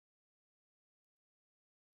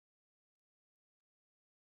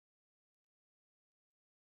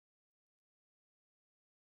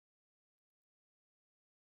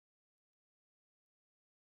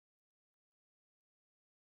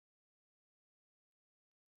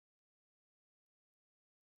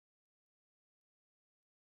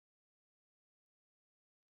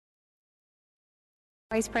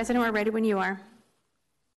Vice President, we're ready when you are.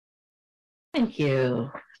 Thank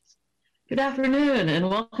you. Good afternoon and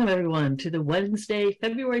welcome everyone to the Wednesday,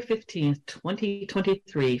 February 15th,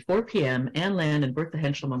 2023, 4 p.m. Ann Land and Bertha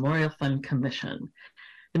Henschel Memorial Fund Commission.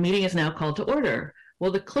 The meeting is now called to order.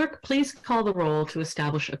 Will the clerk please call the roll to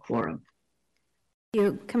establish a quorum? Thank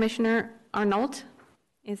you. Commissioner Arnold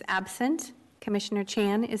is absent. Commissioner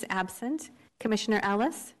Chan is absent. Commissioner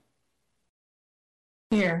Ellis?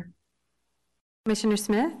 Here. Commissioner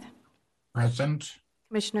Smith? Present.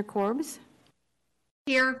 Commissioner Corbs?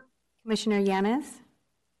 Here. Commissioner Yanes?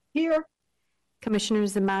 Here. Commissioner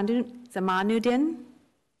Zamanuddin?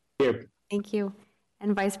 Here. Thank you.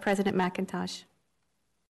 And Vice President McIntosh?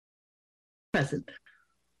 Present.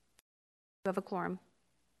 You have a quorum.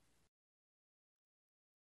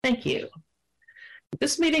 Thank you.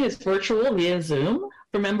 This meeting is virtual via Zoom.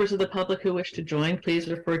 For members of the public who wish to join, please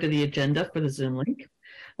refer to the agenda for the Zoom link.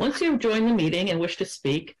 Once you have joined the meeting and wish to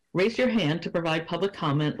speak, raise your hand to provide public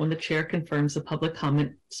comment when the chair confirms the public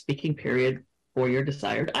comment speaking period for your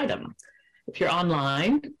desired item. If you're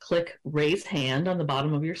online, click Raise Hand on the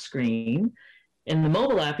bottom of your screen. In the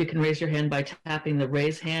mobile app, you can raise your hand by tapping the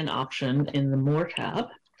Raise Hand option in the More tab.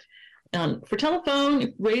 For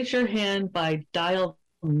telephone, raise your hand by dial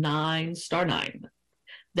 *9.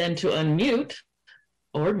 Then to unmute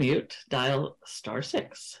or mute, dial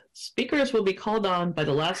 *6. Speakers will be called on by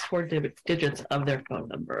the last four digits of their phone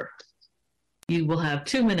number. You will have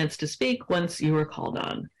 2 minutes to speak once you are called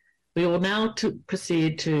on. We will now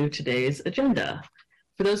proceed to today's agenda.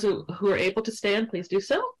 For those who are able to stand, please do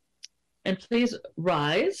so. And please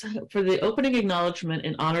rise for the opening acknowledgement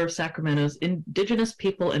in honor of Sacramento's indigenous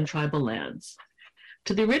people and tribal lands.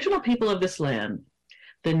 To the original people of this land,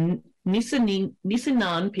 the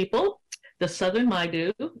Nisenan people, the Southern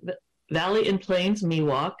Maidu, the Valley and Plains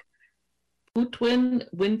Miwok, Putwin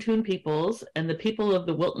Wintun peoples, and the people of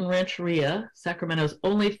the Wilton Rancheria, Sacramento's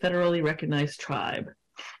only federally recognized tribe.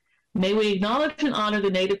 May we acknowledge and honor the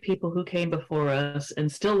Native people who came before us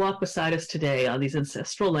and still walk beside us today on these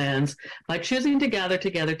ancestral lands by choosing to gather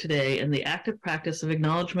together today in the active practice of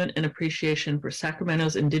acknowledgement and appreciation for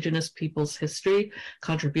Sacramento's indigenous people's history,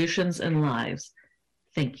 contributions, and lives.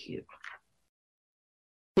 Thank you.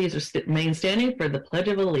 Please remain standing for the Pledge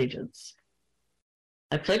of Allegiance.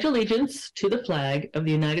 I pledge allegiance to the flag of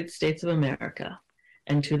the United States of America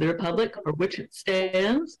and to the republic for which it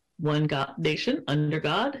stands, one nation, under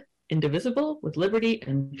God, indivisible, with liberty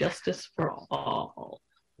and justice for all.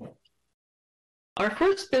 Our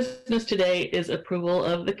first business today is approval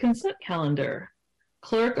of the consent calendar.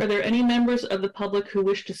 Clerk, are there any members of the public who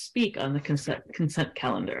wish to speak on the consent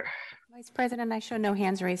calendar? Vice President, I show no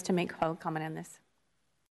hands raised to make public comment on this.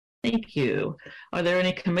 Thank you. Are there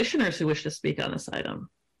any commissioners who wish to speak on this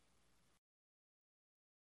item?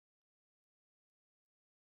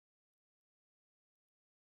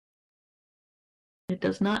 It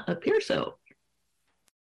does not appear so.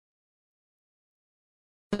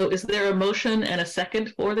 So is there a motion and a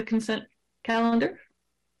second for the consent calendar?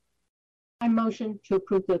 I motion to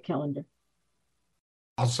approve the calendar.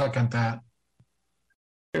 I'll second that.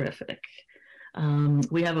 Terrific.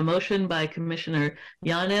 We have a motion by Commissioner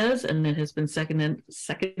Yanes, and it has been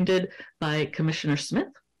seconded by Commissioner Smith.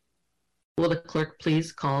 Will the clerk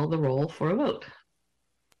please call the roll for a vote?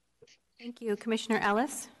 Thank you. Commissioner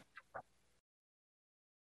Ellis?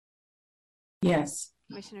 Yes.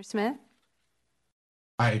 Commissioner Smith?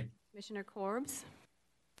 Aye. Commissioner Corbs?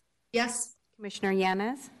 Yes. Commissioner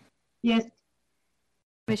Yanes? Yes.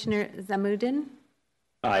 Commissioner Zamuddin?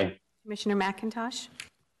 Aye. Commissioner McIntosh?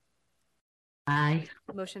 Aye.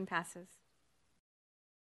 Motion passes.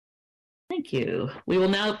 Thank you. We will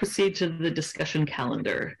now proceed to the discussion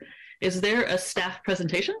calendar. Is there a staff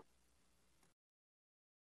presentation?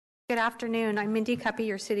 Good afternoon. I'm Mindy Cuppy,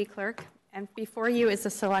 your city clerk, and before you is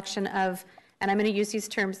a selection of, and I'm going to use these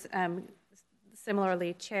terms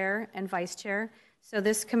similarly, chair and vice chair. So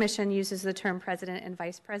this commission uses the term president and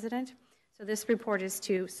vice president. So this report is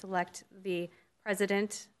to select the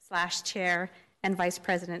president/chair and vice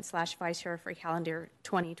president/vice chair for calendar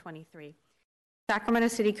 2023. Sacramento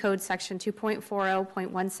City Code section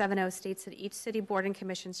 2.40.170 states that each city board and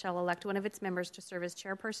commission shall elect one of its members to serve as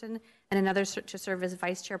chairperson and another to serve as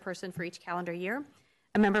vice chairperson for each calendar year.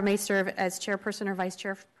 A member may serve as chairperson or vice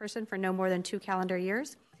chairperson for no more than 2 calendar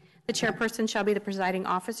years. The chairperson shall be the presiding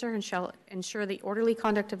officer and shall ensure the orderly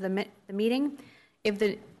conduct of the meeting. If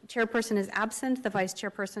the chairperson is absent, the vice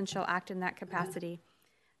chairperson shall act in that capacity.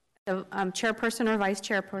 The chairperson or vice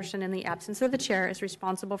chairperson, in the absence of the chair, is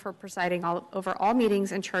responsible for presiding over all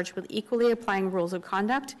meetings and charged with equally applying rules of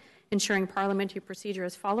conduct, ensuring parliamentary procedure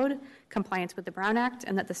is followed, compliance with the Brown Act,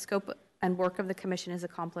 and that the scope and work of the commission is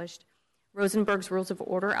accomplished. Rosenberg's Rules of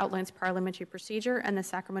Order outlines parliamentary procedure, and the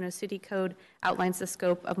Sacramento City Code outlines the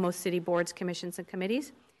scope of most city boards, commissions, and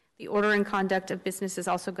committees. The order and conduct of business is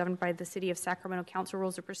also governed by the City of Sacramento Council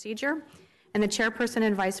Rules of Procedure, and the chairperson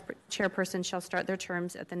and vice chairperson shall start their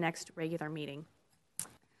terms at the next regular meeting.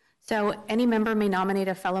 So any member may nominate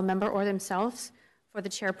a fellow member or themselves for the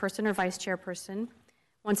chairperson or vice chairperson.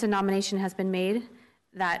 Once a nomination has been made,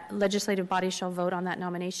 that legislative body shall vote on that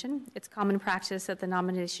nomination. It's common practice that the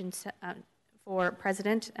nomination for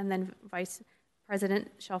president and then vice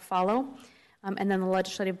president shall follow, and then the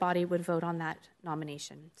legislative body would vote on that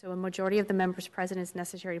nomination. So a majority of the members present is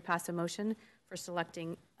necessary to pass a motion for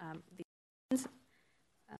selecting the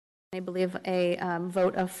I believe a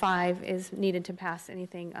vote of 5 is needed to pass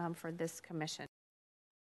anything for this commission.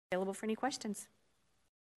 Available for any questions.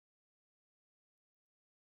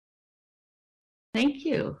 Thank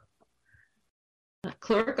you.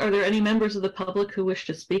 Clerk, are there any members of the public who wish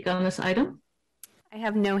to speak on this item? I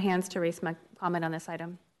have no hands to raise my comment on this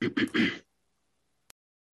item.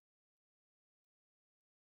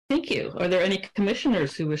 Thank you. Are there any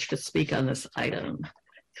commissioners who wish to speak on this item?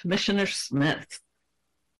 Commissioner Smith.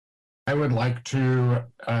 I would like to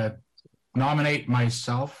nominate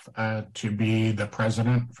myself to be the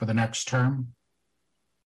president for the next term.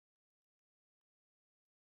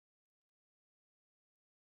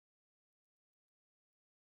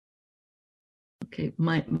 Okay,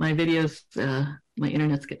 my videos, my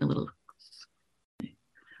internet's getting a little.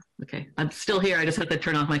 Okay, I'm still here. I just have to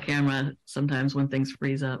turn off my camera sometimes when things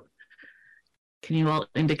freeze up. Can you all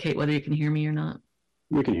indicate whether you can hear me or not?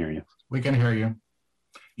 We can hear you. We can hear you.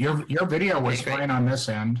 Your video was fine on this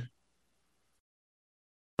end.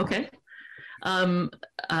 Okay.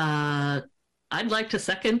 I'd like to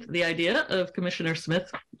second the idea of Commissioner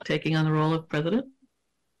Smith taking on the role of president.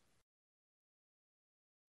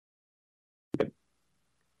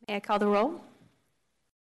 May I call the roll?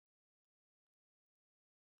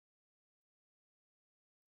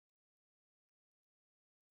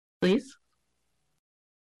 Please.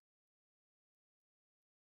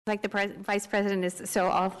 Like the vice president is, so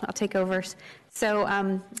I'll take over.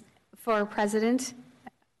 So for president,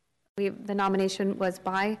 the nomination was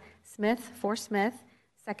by Smith, for Smith,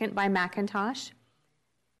 second by McIntosh.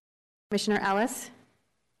 Commissioner Ellis?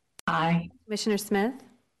 Aye. Commissioner Smith?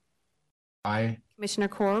 Aye. Commissioner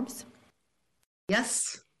Corbs?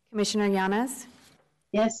 Yes. Commissioner Yanes?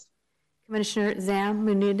 Yes. Commissioner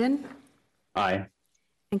Zamunuddin? Aye.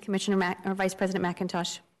 And Commissioner or Vice President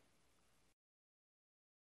McIntosh?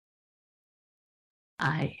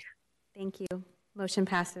 Aye. Thank you. Motion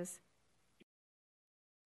passes.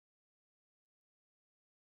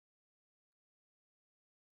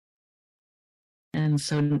 And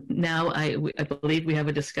so now I believe we have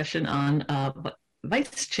a discussion on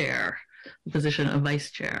vice chair, the position of vice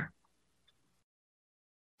chair.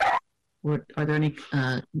 Are there any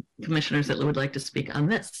commissioners that would like to speak on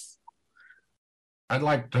this? I'd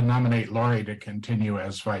like to nominate Lori to continue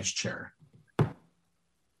as vice chair.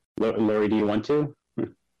 Lori, do you want to?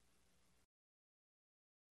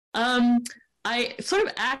 I sort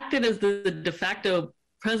of acted as the de facto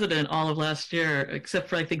president all of last year, except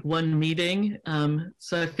for I think one meeting.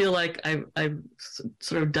 So I feel like I've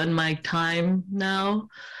sort of done my time now.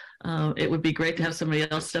 It would be great to have somebody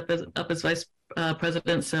else step up as vice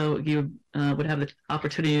president, so you would have the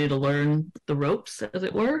opportunity to learn the ropes, as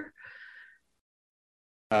it were.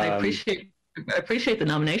 I appreciate the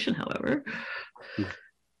nomination, however.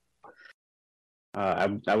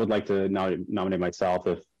 I would like to nominate myself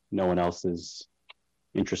if no one else is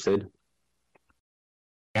interested.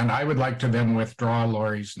 And I would like to then withdraw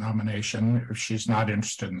Lori's nomination if she's not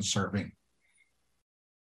interested in serving.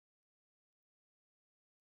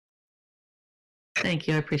 Thank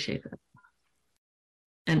you. I appreciate that.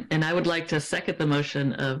 And I would like to second the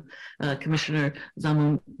motion of Commissioner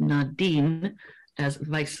Zamunuddin as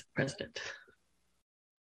vice president.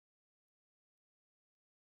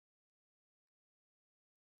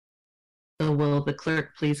 So will the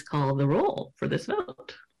clerk please call the roll for this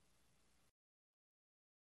vote?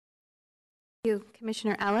 Thank you.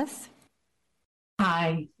 Commissioner Ellis?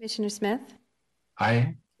 Aye. Commissioner Smith?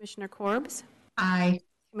 Aye. Commissioner Corbs? Aye.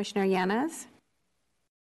 Commissioner Yanes?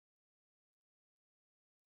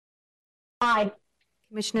 Aye.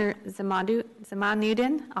 Commissioner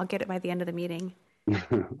Zamunuddin? I'll get it by the end of the meeting.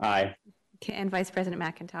 Aye. And Vice President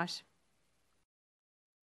McIntosh?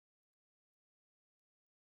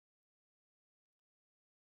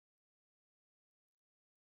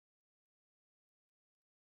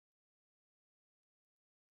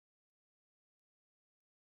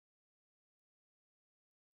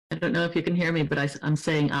 I don't know if you can hear me, but I'm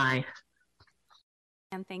saying aye.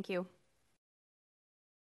 And thank you.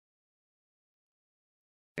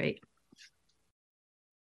 Great.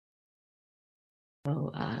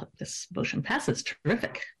 So this motion passes.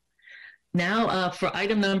 Terrific. Now for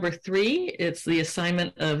item number 3, it's the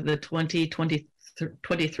assignment of the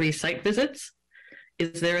 2023 site visits.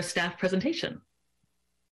 Is there a staff presentation?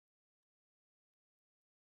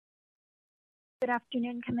 Good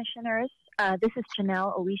afternoon, Commissioners. This is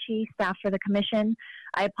Janelle Oishi, staff for the Commission.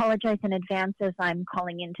 I apologize in advance as I'm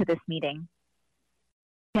calling into this meeting.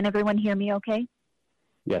 Can everyone hear me okay?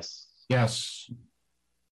 Yes. Yes.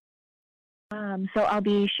 So I'll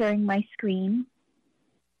be sharing my screen.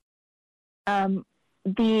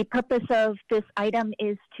 The purpose of this item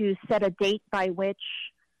is to set a date by which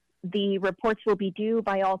the reports will be due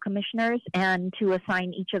by all commissioners and to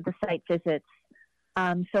assign each of the site visits.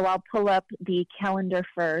 So I'll pull up the calendar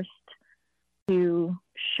first to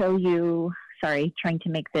show you, sorry, trying to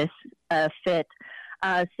make this fit.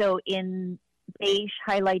 So in beige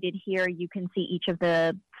highlighted here, you can see each of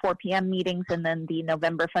the 4 p.m. meetings and then the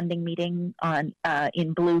November funding meeting on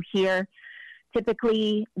in blue here.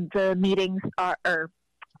 Typically, the meetings are,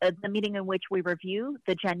 the meeting in which we review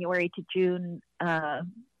the January to June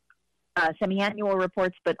semi-annual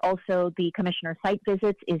reports, but also the commissioner site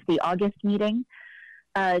visits is the August meeting.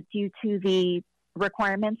 Due to the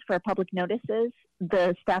requirements for public notices,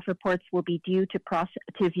 the staff reports will be due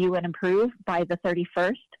to view and approve by the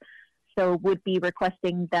 31st. So would be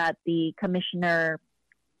requesting that the commissioner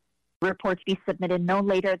reports be submitted no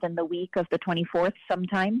later than the week of the 24th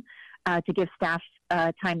sometime to give staff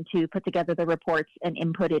time to put together the reports and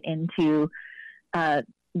input it into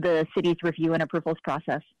the city's review and approvals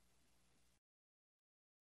process.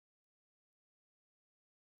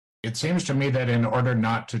 It seems to me that in order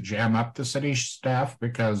not to jam up the city staff,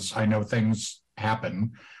 because I know things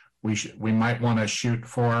happen, we might want to shoot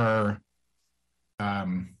for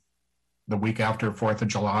the week after 4th of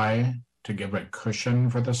July to give a cushion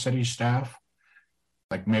for the city staff,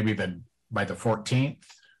 like maybe by the 14th.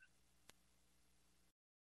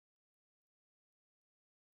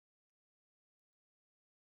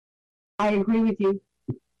 I agree with you.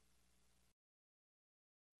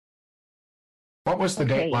 What was the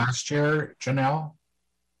date last year, Janelle?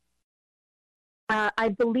 I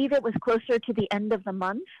believe it was closer to the end of the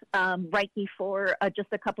month, right before, just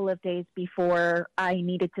a couple of days before I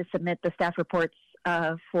needed to submit the staff reports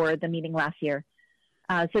for the meeting last year.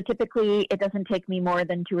 So typically, it doesn't take me more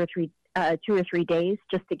than 2 or 3 days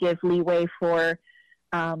just to give leeway for,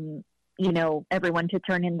 you know, everyone to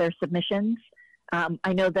turn in their submissions.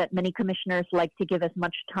 I know that many commissioners like to give as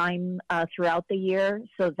much time throughout the year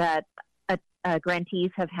so that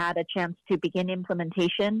grantees have had a chance to begin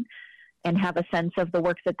implementation and have a sense of the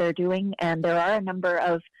work that they're doing. And there are a number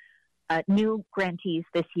of new grantees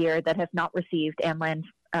this year that have not received AmLand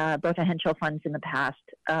Bertha Henschel funds in the past.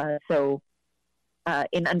 So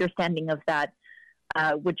in understanding of that,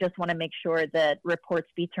 would just want to make sure that reports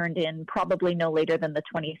be turned in probably no later than the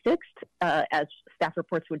 26th, as staff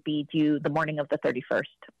reports would be due the morning of the 31st.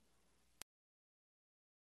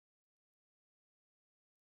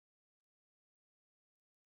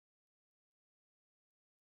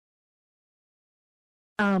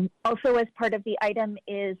 Also, as part of the item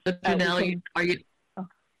is... Janelle, are you... Oh.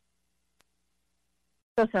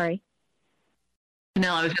 So sorry.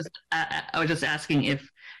 No, I was just asking if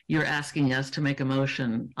you're asking us to make a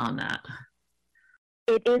motion on that.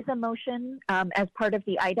 It is a motion as part of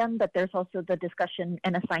the item, but there's also the discussion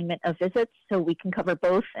and assignment of visits, so we can cover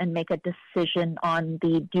both and make a decision on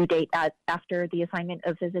the due date after the assignment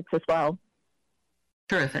of visits as well.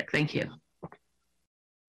 Terrific, thank you.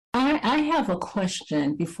 I have a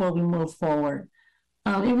question before we move forward.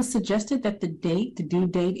 It was suggested that the due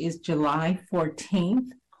date is July 14th,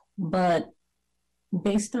 but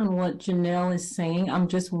based on what Janelle is saying, I'm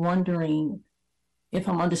just wondering if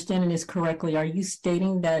I'm understanding this correctly. Are you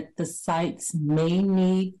stating that the sites may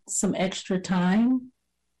need some extra time?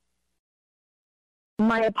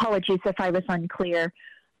 My apologies if I was unclear.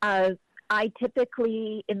 I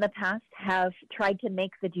typically, in the past, have tried to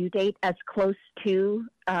make the due date as close to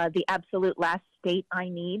the absolute last date I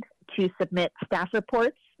need to submit staff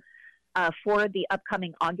reports for the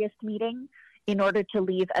upcoming August meeting in order to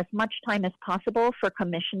leave as much time as possible for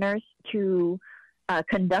commissioners to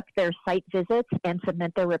conduct their site visits and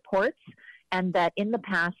submit their reports. And that in the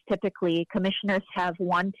past, typically, commissioners have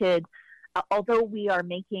wanted, although we are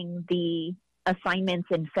making the assignments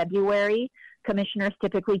in February, commissioners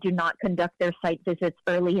typically do not conduct their site visits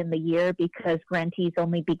early in the year because grantees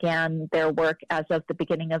only began their work as of the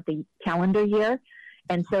beginning of the calendar year.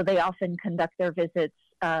 And so they often conduct their visits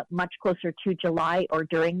much closer to July or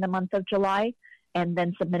during the month of July. and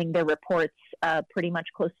then submitting their reports pretty much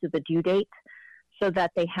close to the due date, so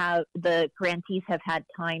that the grantees have had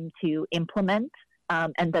time to implement,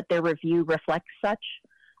 and that their review reflects such.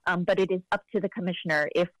 But it is up to the commissioner.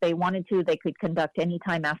 If they wanted to, they could conduct any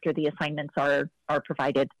time after the assignments are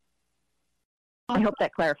provided. I hope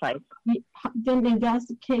that clarifies. Then if that's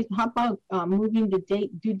the case, how about moving the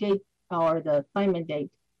due date or the assignment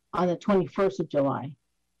date on the 21st of July?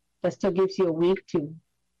 That still gives you a week to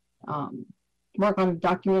work on the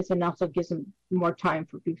documents, and also gives them more time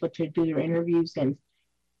for people to do their interviews and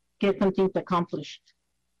get some things accomplished.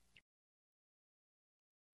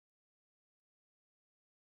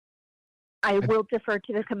 I will defer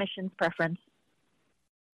to the commission's preference.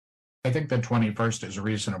 I think the 21st is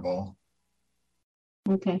reasonable.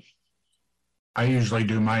 Okay. I usually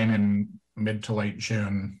do mine in mid to late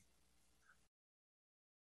June.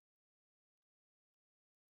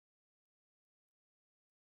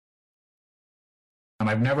 And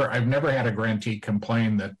I've never had a grantee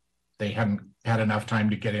complain that they hadn't had enough time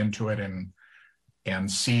to get into it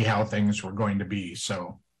and see how things were going to be.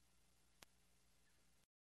 So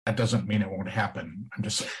that doesn't mean it won't happen. I'm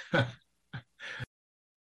just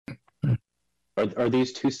Are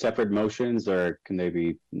these two separate motions, or can they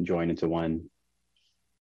be joined into one?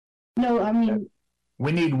 No, I mean,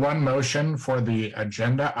 we need one motion for the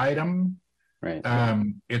agenda item. Right.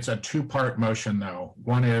 It's a two-part motion, though.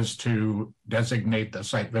 One is to designate the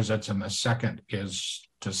site visits, and the second is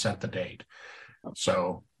to set the date.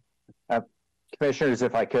 So, commissioners,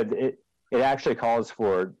 if I could, it actually calls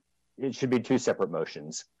for, it should be two separate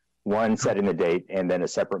motions. One setting the date, and then a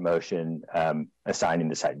separate motion assigning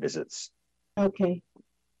the site visits. okay.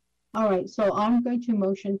 All right, so I'm going to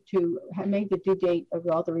motion to make the due date of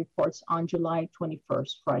all the reports on July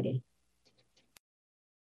 21st, Friday.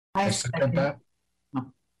 I second that.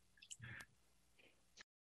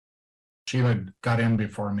 Sheila got in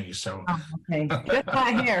before me, so. Oh, okay. Just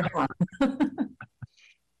not here.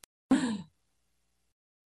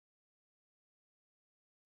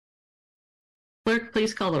 Clerk,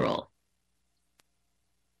 please call the roll.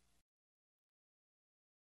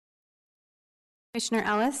 Commissioner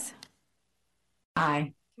Ellis,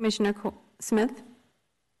 Aye. Commissioner Smith,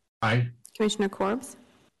 Aye. Commissioner Corbs,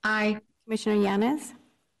 Aye. Commissioner Yanes,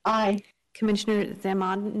 Aye. Commissioner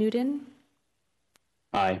Zaman Newton,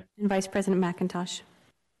 Aye. and Vice President McIntosh.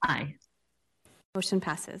 Aye. Motion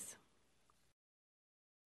passes.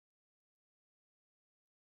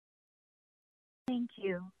 Thank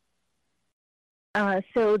you.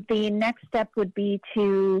 So the next step would be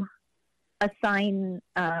to assign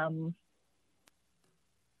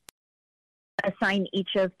each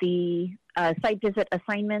of the site visit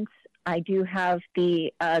assignments. I do have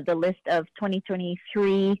the list of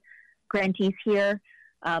 2023 grantees here.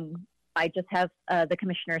 I just have the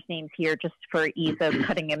commissioners' names here just for ease of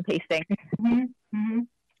cutting and pasting. Mm-hmm. Mm-hmm.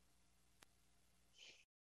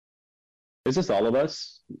 Is this all of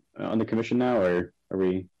us on the commission now, or are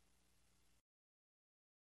we?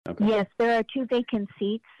 Okay. Yes, there are two vacant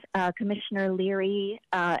seats. Commissioner Leary,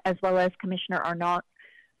 as well as Commissioner Arnott,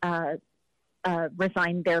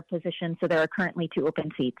 resigned their position, so there are currently two open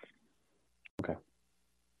seats. Okay.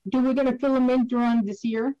 Do we going to fill them in during this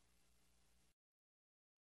year?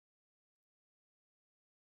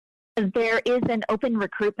 There is an open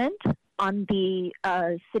recruitment on the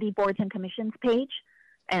City Boards and Commissions page.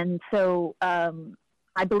 And so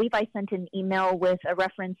I believe I sent an email with a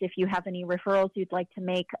reference if you have any referrals you'd like to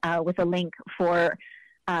make with a link for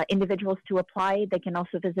individuals to apply. They can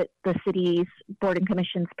also visit the city's Board and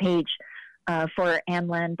Commissions page for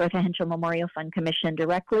AmLand Bertha Henschel Memorial Fund Commission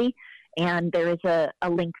directly. And there is a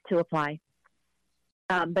link to apply.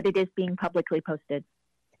 But it is being publicly posted.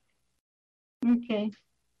 Okay.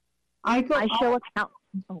 I show a count.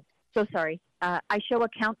 Oh, so sorry. I show a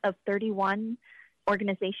count of 31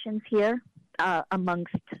 organizations here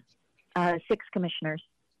amongst 6 commissioners.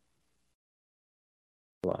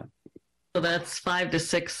 A lot. So that's 5 to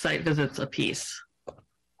 6 site visits apiece.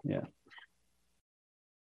 Yeah.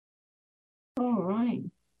 All right.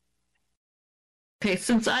 Okay,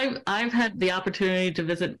 since I've had the opportunity to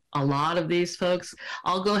visit a lot of these folks,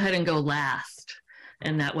 I'll go ahead and go last,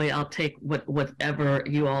 and that way I'll take whatever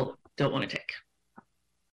you all don't want to take.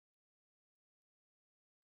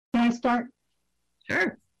 Can I start?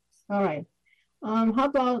 Sure. All right. How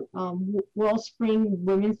about Wellspring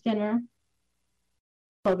Women's Center,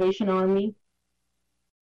 Salvation Army,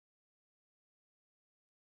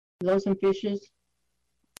 Loaves and Fishes,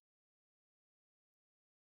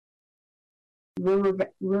 River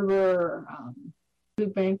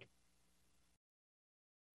Food Bank.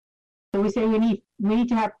 So we say we need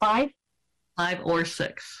to have 5? 5 or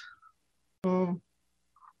 6. Mm.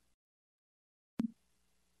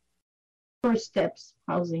 First steps,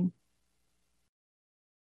 housing.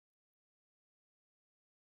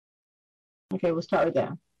 Okay, we'll start with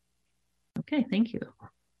that. Okay, thank you.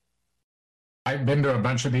 I've been to a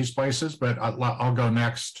bunch of these places, but I'll go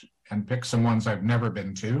next and pick some ones I've never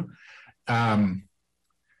been to.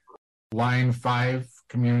 Line 5,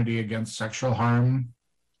 Community Against Sexual Harm.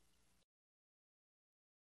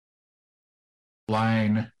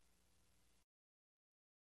 Line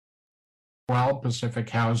 12, Pacific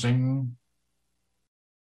Housing.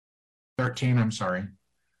 13, I'm sorry.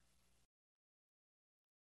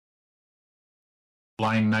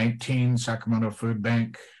 Line 19, Sacramento Food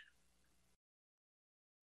Bank.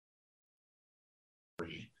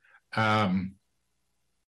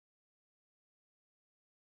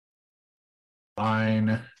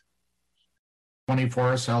 Line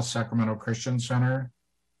 24, South Sacramento Christian Center.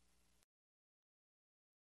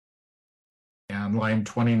 And line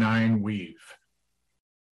 29, Weave.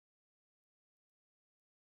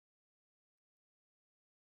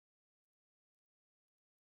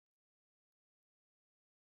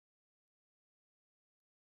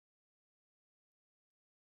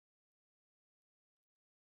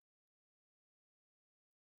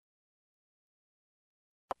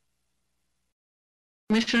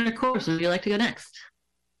 Commissioner Course, would you like to go next?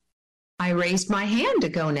 I raised my hand to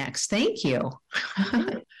go next. Thank you.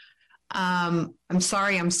 I'm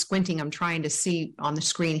sorry, I'm squinting. I'm trying to see on the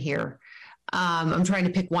screen here. I'm trying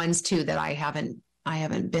to pick ones too that I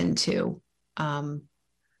haven't been to.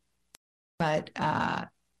 But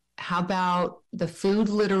how about the Food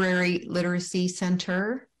Literacy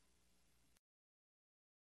Center?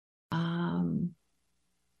 Done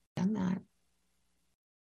that.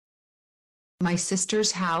 My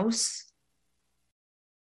Sister's House.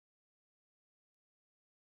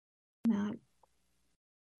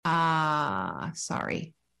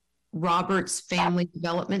 Sorry. Robert's Family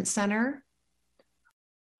Development Center.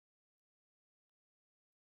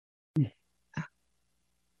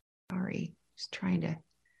 Sorry, just trying to.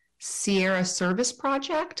 Sierra Service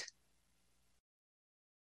Project.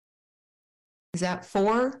 Is that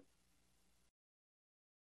 4?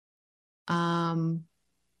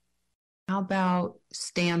 How about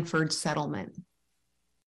Stanford Settlement?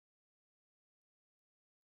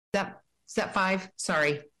 Is that 5?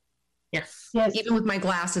 Sorry. Yes. Yes. Even with my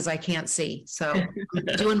glasses, I can't see. So I'm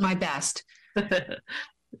doing my best. That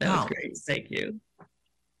was great. Thank you.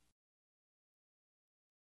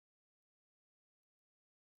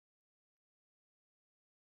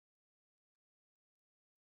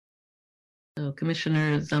 So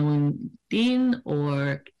Commissioner Zamundin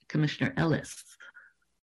or Commissioner Ellis?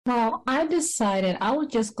 Well, I decided I would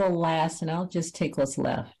just go last and I'll just take what's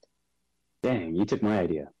left. Dang, you took my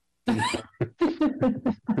idea.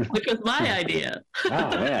 Which was my idea. Oh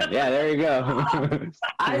man, yeah, there you go.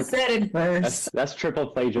 I said it first. That's triple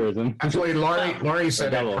plagiarism. Actually, Lori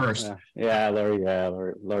said it first. Yeah,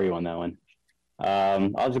 Lori won that one.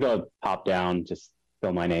 I'll just go pop down, just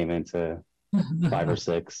fill my name into 5 or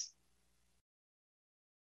 6.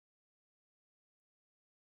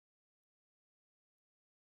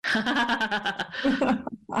 That's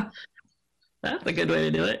a good way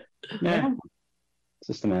to do it. Yeah.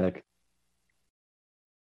 Systematic.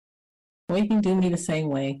 Well, you can do me the same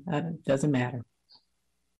way. It doesn't matter.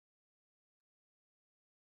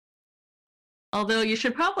 Although you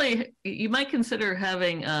might consider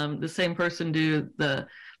having the same person do the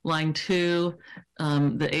line 2,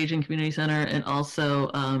 the Asian Community Center, and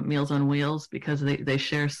also Meals on Wheels, because they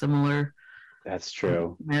share similar. That's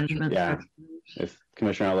true. Management. Yeah. If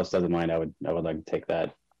Commissioner Ellis doesn't mind, I would like to take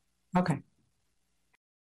that. Okay.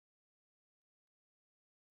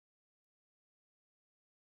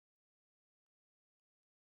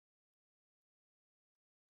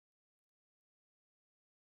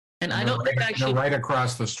 And I don't think they're right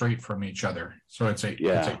across the street from each other, so it's a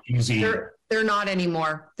easy. They're not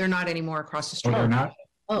anymore. They're not anymore across the street. Oh, they're not.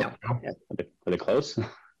 Oh. No. Are they close?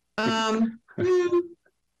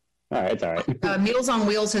 All right, it's all right. Meals on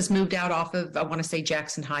Wheels has moved out off of, I want to say,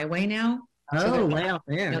 Jackson Highway now. Oh, way out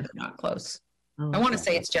there. No, they're not close. Oh, I want to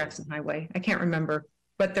say it's Jackson Highway. I can't remember,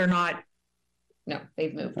 but they're not. No,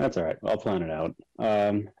 they've moved. That's all right. I'll plan it out.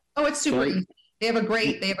 Oh, it's super easy. They have a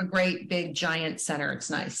great big giant center. It's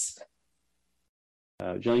nice.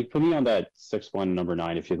 Jill, you put me on that 6-1 number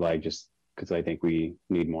 9 if you'd like, just because I think we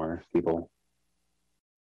need more people.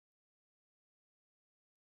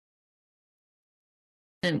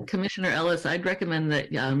 And Commissioner Ellis, I'd recommend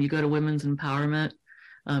that you go to Women's Empowerment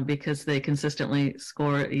because they consistently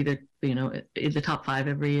score either in the top 5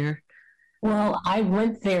 every year. Well, I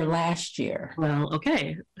went there last year. Well,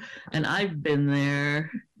 okay. And I've been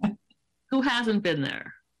there. Who hasn't been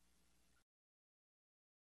there?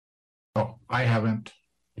 Oh, I haven't.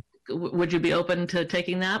 Would you be open to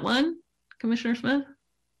taking that one, Commissioner Smith?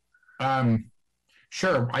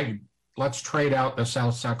 Sure. Let's trade out the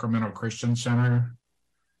South Sacramento Christian Center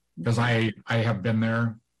because I have been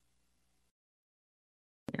there.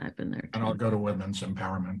 Yeah, I've been there too. And I'll go to Women's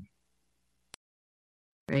Empowerment.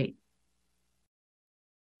 Great.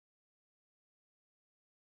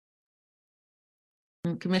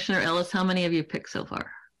 And Commissioner Ellis, how many have you picked so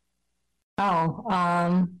far?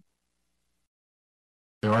 Oh,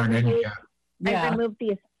 There aren't any yet. yeah. I removed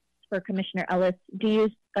the for Commissioner Ellis. Do you,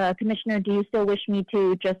 Commissioner, do you still wish me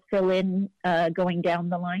to just fill in going down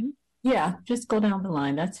the line? Yeah, just go down the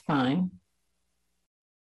line. That's fine.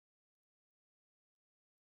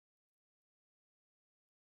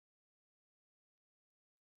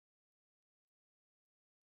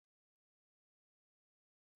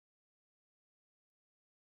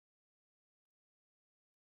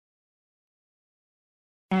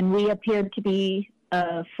 And we appear to be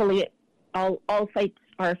all sites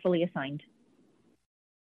are fully assigned.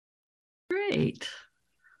 Great.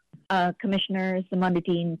 Commissioner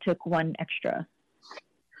Zamundadine took one extra.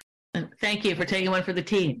 And thank you for taking one for the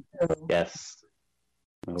team. Yes.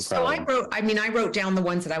 No So I wrote down the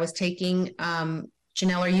ones that I was taking.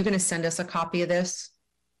 Janelle, are you going to send us a copy of this?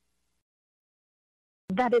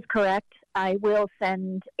 That is correct. I will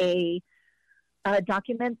send a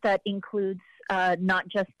document that includes not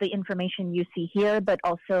just the information you see here, but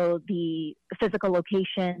also the physical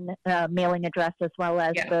location, mailing address, as well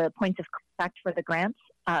as the points of contact for the grants,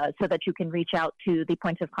 so that you can reach out to the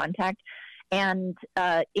points of contact. And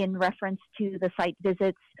in reference to the site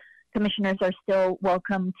visits, commissioners are still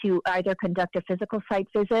welcome to either conduct a physical site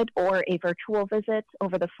visit or a virtual visit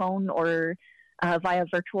over the phone or via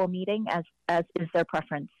virtual meeting, as is their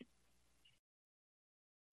preference.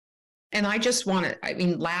 And I just want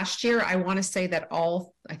to, last year, I want to say that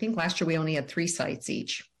I think last year we only had 3 sites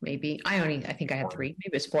each, maybe. I think I had 3,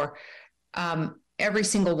 maybe it's 4. Every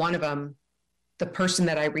single one of them, the person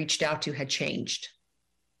that I reached out to had changed.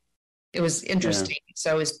 It was interesting. Yeah.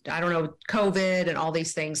 So I don't know, COVID and all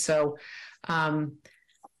these things. So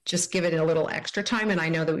just give it a little extra time. And I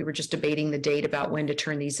know that we were just debating the date about when to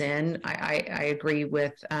turn these in. I agree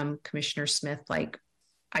with Commissioner Smith, like,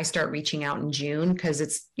 I start reaching out in June because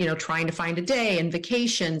it's, trying to find a day and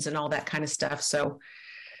vacations and all that kind of stuff. So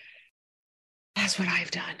that's what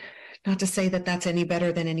I've done. Not to say that that's any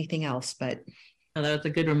better than anything else, but. Oh, that was a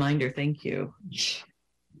good reminder. Thank you.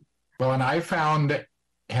 Well, and I found,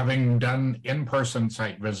 having done in-person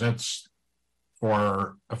site visits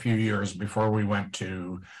for a few years before we went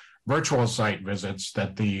to virtual site visits,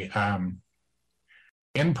 that the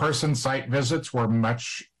in-person site visits were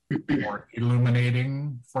much more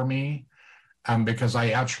illuminating for me, because I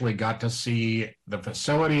actually got to see the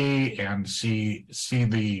facility and see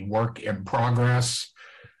the work in progress,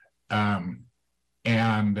 and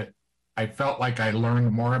I felt like I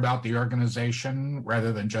learned more about the organization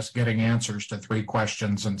rather than just getting answers to 3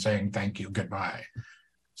 questions and saying thank you, goodbye.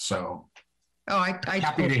 So I'm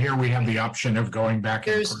happy to hear we have the option of going back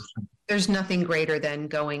in person. There's nothing greater than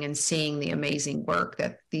going and seeing the amazing work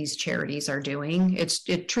that these charities are doing.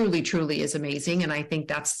 It truly, truly is amazing. And I think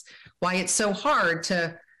that's why it's so hard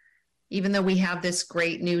to, even though we have this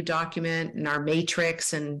great new document and our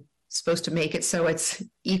matrix and supposed to make it so it's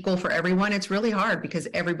equal for everyone, it's really hard because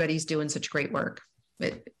everybody's doing such great work.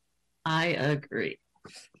 I agree.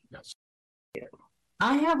 Yes.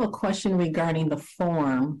 I have a question regarding the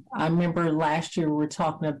form. I remember last year we were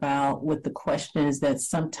talking about with the questions that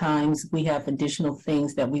sometimes we have additional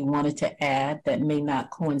things that we wanted to add that may not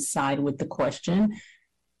coincide with the question,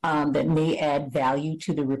 that may add value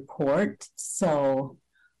to the report. So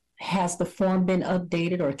has the form been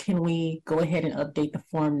updated, or can we go ahead and update the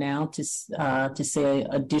form now to say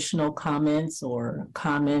additional comments or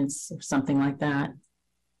something like that?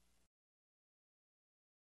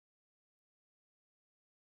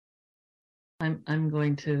 I'm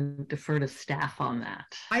going to defer to staff on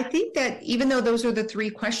that. I think that even though those are the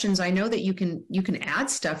 3 questions, I know that you can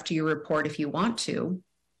add stuff to your report if you want to.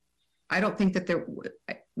 I don't think that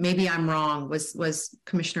maybe I'm wrong. Was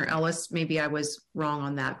Commissioner Ellis, maybe I was wrong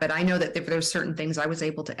on that, but I know that if there's certain things I was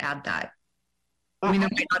able to add that. I mean,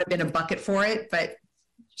 there might not have been a bucket for it, but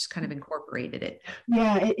just kind of incorporated it.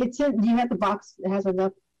 Yeah, it's in, you have the box that has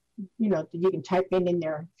enough, that you can type in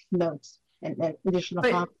their notes and additional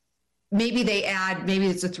comments. Maybe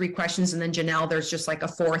it's the 3 questions and then Janelle, there's just like a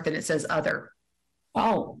 4th and it says other.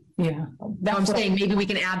 Oh, yeah. I'm That's what saying maybe we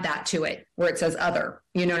can add that to it where it says other,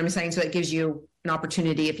 you know what I'm saying? So it gives you an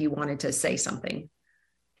opportunity if you wanted to say something.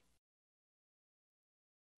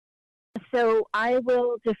 So I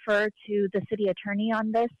will defer to the city attorney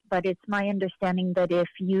on this, but it's my understanding that if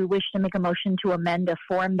you wish to make a motion to amend a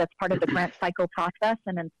form that's part of the grant cycle process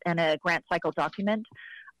and a grant cycle document,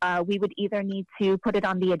 we would either need to put it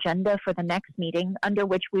on the agenda for the next meeting, under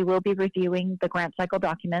which we will be reviewing the grant cycle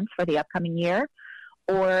documents for the upcoming year,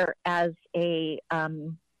 or as a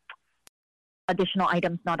additional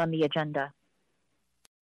items not on the agenda.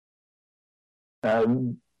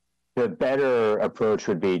 The better approach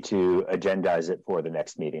would be to agendize it for the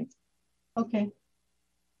next meeting. Okay.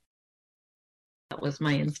 That was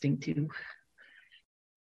my instinct too.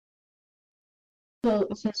 So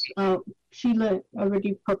since Sheila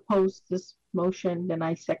already proposed this motion, then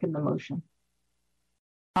I second the motion.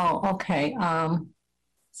 Oh, okay.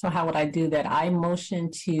 So how would I do that? I motion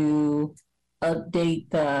to update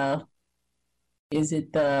what's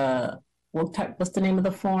the name of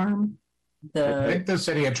the form? I think the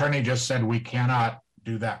city attorney just said we cannot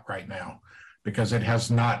do that right now because it has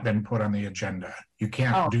not been put on the agenda. You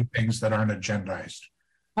can't do things that aren't agendized.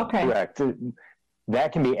 Okay. Correct.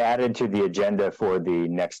 That can be added to the agenda for the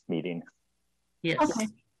next meeting. Yes. Okay.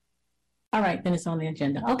 All right, then it's on the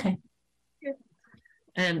agenda. Okay.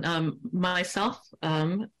 And myself,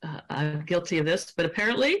 I'm guilty of this, but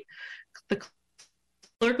apparently the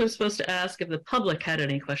clerk was supposed to ask if the public had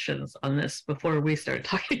any questions on this before we started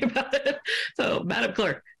talking about it. So, Madam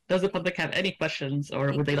Clerk, does the public have any questions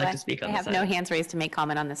or would they like to speak on this? I have no hands raised to make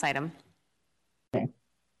comment on this item.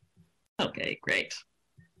 Okay, great.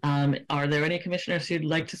 Are there any commissioners who'd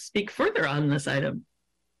like to speak further on this item?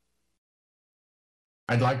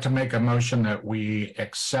 I'd like to make a motion that we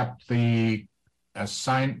accept the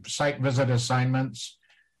site visit assignments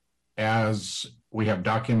as we have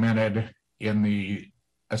documented in the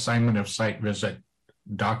assignment of site visit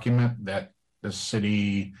document that the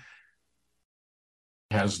city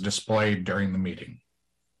has displayed during the meeting.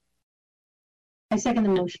 I second the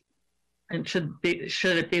motion. And should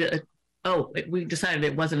it be we decided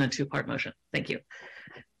it wasn't a two-part motion. Thank you.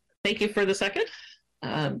 Thank you for the second.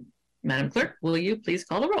 Madam Clerk, will you please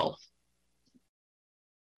call the roll?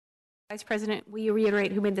 Vice President, will you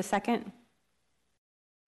reiterate who made the second?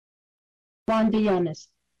 Juan Dianis.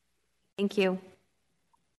 Thank you.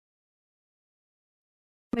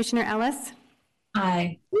 Commissioner Ellis?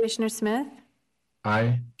 Aye. Commissioner Smith?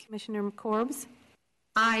 Aye. Commissioner McCorbs?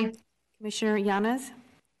 Aye. Commissioner Yanas?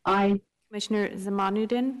 Aye. Commissioner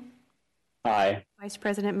Zamanuddin? Aye. Vice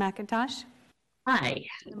President McIntosh? Aye.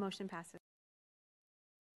 The motion passes.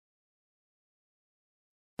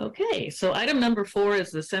 Okay, so item number 4 is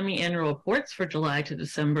the semi-annual reports for July to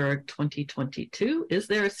December 2022. Is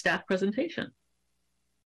there a staff presentation?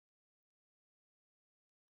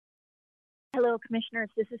 Hello, Commissioners.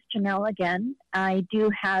 This is Janelle again. I do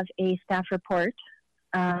have a staff report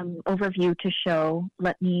overview to show.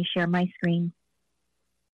 Let me share my screen.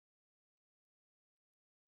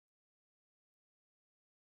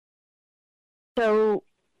 So,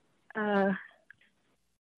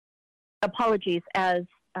 apologies, as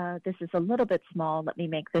this is a little bit small. Let me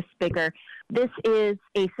make this bigger. This is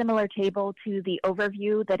a similar table to the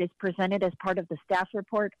overview that is presented as part of the staff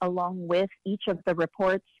report along with each of the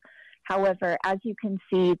reports. However, as you can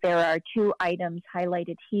see, there are 2 items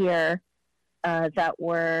highlighted here that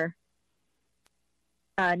were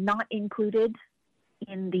not included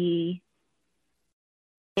in the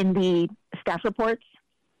staff reports.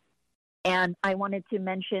 And I wanted to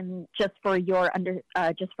mention, just for your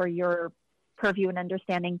purview and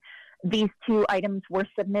understanding, these 2 items were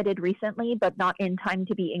submitted recently, but not in time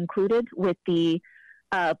to be included with the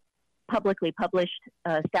publicly published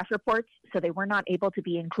staff reports. So they were not able to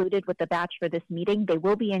be included with the batch for this meeting. They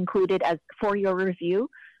will be included as for your review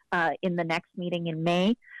in the next meeting in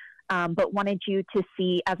May. But wanted you to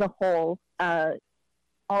see as a whole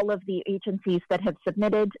all of the agencies that have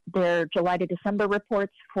submitted their July to December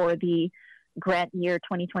reports for the grant year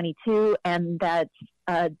 2022, and that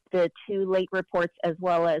the 2 late reports as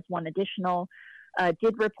well as 1 additional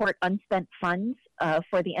did report unspent funds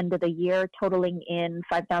for the end of the year, totaling in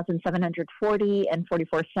 $5,740 and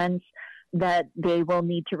 44 cents that they will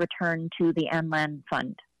need to return to the ANLAN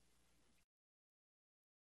fund.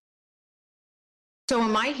 So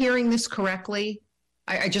am I hearing this correctly?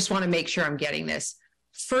 I just want to make sure I'm getting this.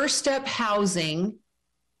 First Step Housing,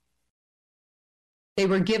 they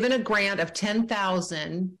were given a grant of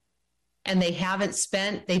 $10,000 and they didn't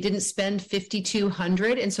spend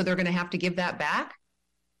 $5,200, and so they're going to have to give that back?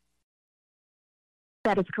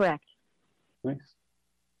 That is correct. Nice.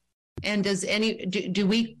 And do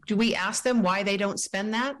we ask them why they don't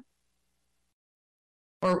spend that?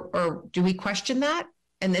 Or do we question that?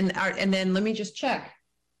 And then let me just check,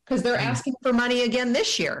 because they're asking for money again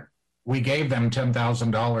this year. We gave them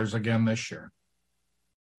 $10,000 again this year.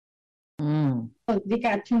 Mm. Oh, they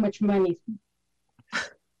got too much money.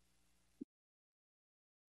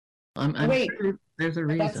 I'm Wait, sure there's a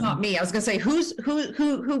reason. that's not me. I was gonna say,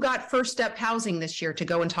 who got First Step Housing this year to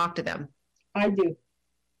go and talk to them? I do.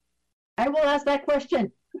 I will ask that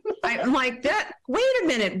question. I'm like that. Wait a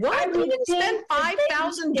minute. What? You didn't spend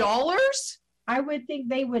 $5,000? I would think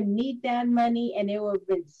they would need that money, and it would have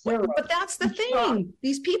been zero. But that's the thing.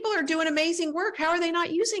 These people are doing amazing work. How are they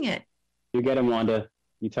not using it? You get them, Wanda.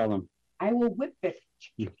 You tell them. I will whip it.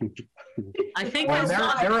 I think Well,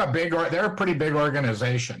 that's they're a pretty big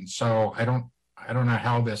organization, so I don't know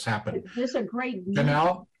how this happened. There's a great need.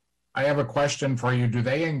 Janelle, I have a question for you. Do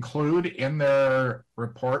they include in their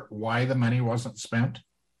report why the money wasn't spent?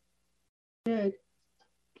 Good.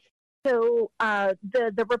 So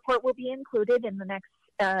the report will be included in the next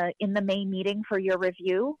in the May meeting for your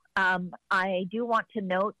review. I do want to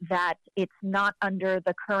note that it's not under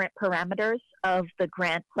the current parameters of the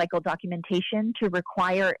grant cycle documentation to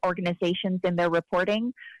require organizations in their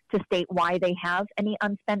reporting to state why they have any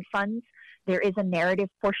unspent funds. There is a narrative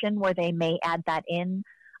portion where they may add that in.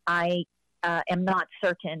 I am not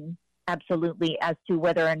certain absolutely as to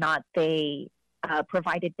whether or not they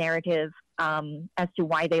provided narrative as to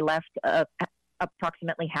why they left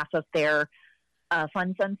approximately half of their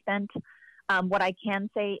funds unspent. What I can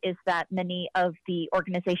say is that many of the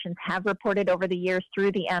organizations have reported over the years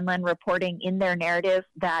through the ANLAN reporting in their narrative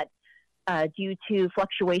that due to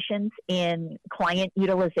fluctuations in client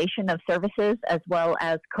utilization of services as well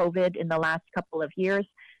as COVID in the last couple of years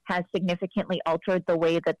has significantly altered the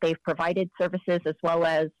way that they've provided services as well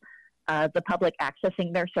as the public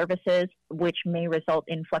accessing their services, which may result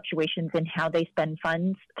in fluctuations in how they spend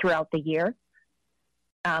funds throughout the year.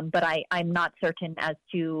 But I'm not certain as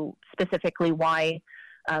to specifically why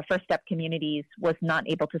First Step Communities was not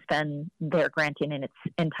able to spend their grant in its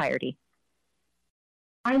entirety.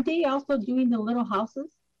 Aren't they also doing the little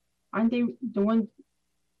houses? Aren't they the one?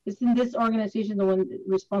 Isn't this organization the one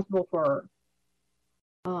responsible for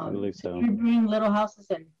I believe so. distributing little houses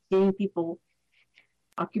and getting people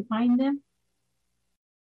occupying them?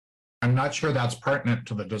 I'm not sure that's pertinent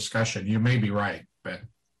to the discussion. You may be right, but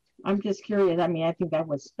I'm just curious. I mean, I think that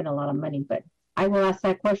would spend a lot of money, but I will ask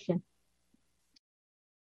that question.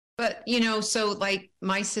 But so like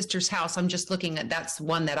my sister's house, I'm just looking at that's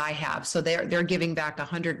one that I have. So they're giving back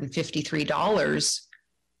 $153.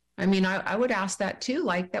 I mean, I would ask that too.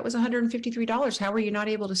 Like that was $153. How were you not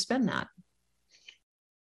able to spend that?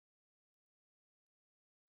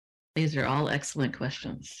 These are all excellent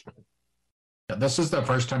questions. this is the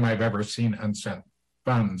first time I've ever seen unspent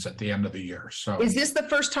funds at the end of the year. So Is this the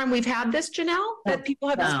first time we've had this, Janelle, that people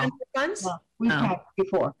have No. spent their funds? Well, we've No. had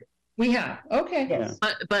before. We have. Okay. Yes.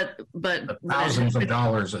 But thousands of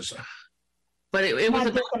dollars is But it was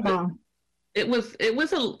Not this about, amount. it was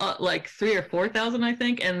like 3,000 or 4,000, I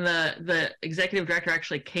think, and the executive director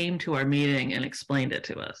actually came to our meeting and explained it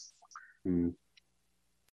to us. Mm.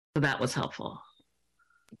 So that was helpful.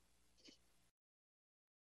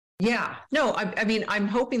 Yeah. No, I mean, I'm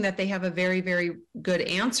hoping that they have a very, very good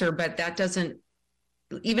answer, but that doesn't,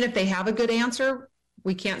 even if they have a good answer,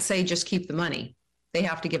 we can't say just keep the money. They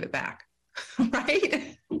have to give it back.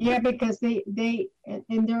 Right? Yeah, because they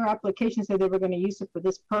in their application said they were going to use it for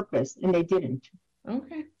this purpose, and they didn't.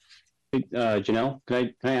 Okay. Janelle,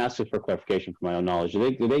 can I ask you for clarification for my own knowledge?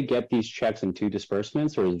 Do they get these checks in 2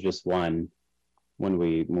 disbursements, or is it just one when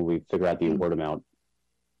we figure out the award amount?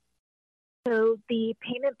 So the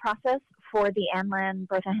payment process for the ANLAN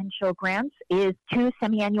Bertha Henschel grants is 2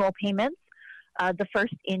 semi-annual payments. The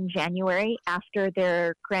first in January after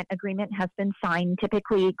their grant agreement has been signed.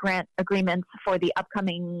 Typically, grant agreements for the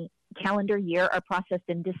upcoming calendar year are processed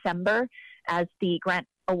in December, as the grant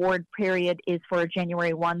award period is for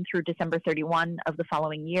January 1 through December 31 of the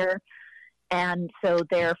following year. And so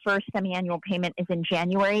their first semi-annual payment is in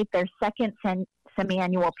January. Their second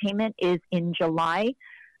semi-annual payment is in July,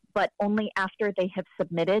 but only after they have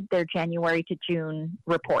submitted their January to June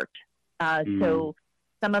report. So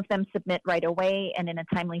some of them submit right away and in a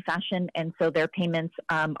timely fashion, and so their payments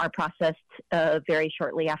are processed very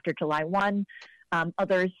shortly after July 1.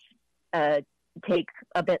 Others take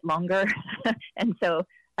a bit longer, and so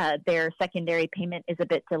their secondary payment is a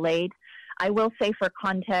bit delayed. I will say for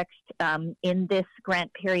context, in this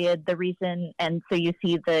grant period, the reason, and so you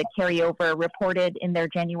see the carryover reported in their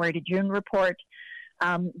January to June report,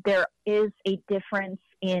 there is a difference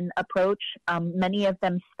in approach. Many of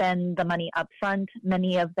them spend the money upfront.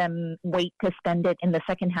 Many of them wait to spend it in the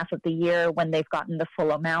second half of the year when they've gotten the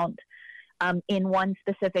full amount. In one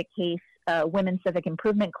specific case, Women's Civic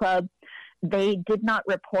Improvement Club, they did not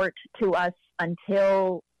report to us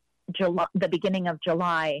until July, the beginning of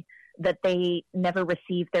July, that they never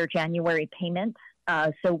received their January payment.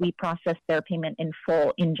 So we processed their payment in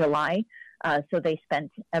full in July. So they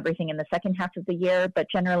spent everything in the second half of the year. But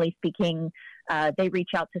generally speaking, they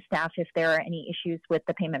reach out to staff if there are any issues with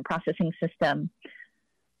the payment processing system.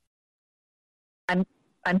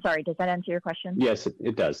 I'm sorry, does that answer your question? Yes,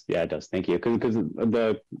 it does. Yeah, it does. Thank you. Because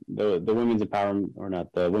the women's empowerment, or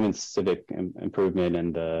not, the women's civic improvement,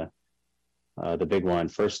 and the big one,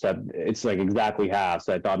 First Step, it's like exactly half.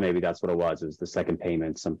 So I thought maybe that's what it was. It was the second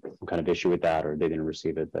payment, some kind of issue with that, or they didn't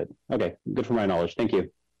receive it. But okay, good for my knowledge. Thank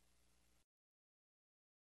you.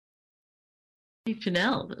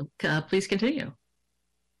 Janelle, please continue.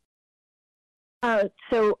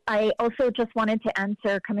 So I also just wanted to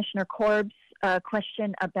answer Commissioner Korb's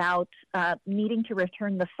question about needing to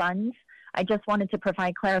return the funds. I just wanted to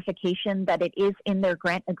provide clarification that it is in their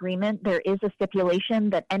grant agreement. There is a stipulation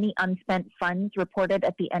that any unspent funds reported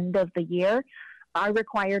at the end of the year are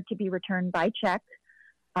required to be returned by check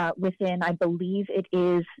within, I believe it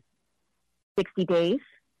is 60 days,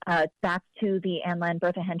 back to the Anne Land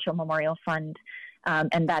Bertha Henschel Memorial Fund,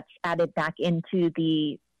 and that's added back into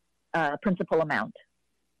the principal amount.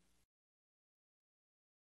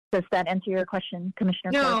 Does that answer your question,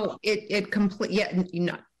 Commissioner? No, it complete. Yeah,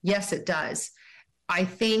 yes, it does. I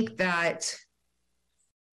think that,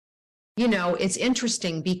 you know, it's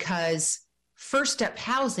interesting because First Step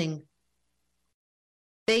Housing,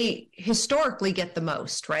 they historically get the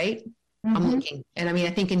most, right? Mm-hmm. I'm looking, and I mean,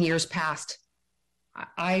 I think in years past,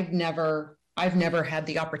 I've never had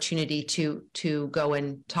the opportunity to go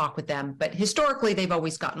and talk with them, but historically, they've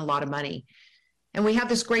always gotten a lot of money, and we have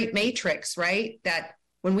this great matrix, right? That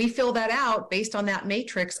when we fill that out based on that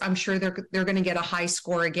matrix, I'm sure they're going to get a high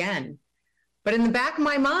score again. But in the back of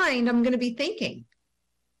my mind, I'm going to be thinking.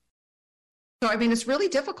 So, I mean, it's really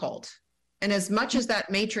difficult. And as much as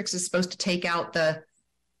that matrix is supposed to take out the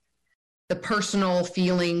personal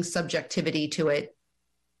feeling, subjectivity to it,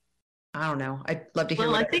 I don't know. I'd love to hear.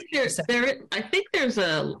 Well, I think there's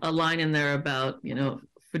a line in there about, you know,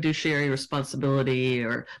 fiduciary responsibility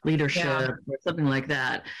or leadership, or something like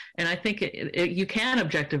that. And I think you can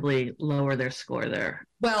objectively lower their score there.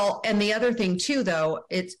 Well, and the other thing too, though,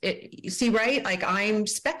 you see, right? Like, I'm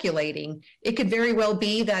speculating. It could very well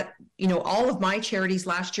be that, you know, all of my charities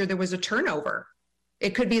last year, there was a turnover.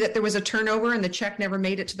 It could be that there was a turnover and the check never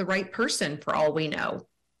made it to the right person, for all we know.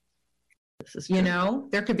 You know,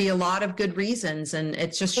 there could be a lot of good reasons, and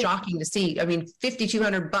it's just shocking to see. I mean,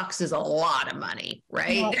 $5,200 is a lot of money,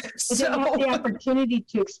 right? Well, so they had the opportunity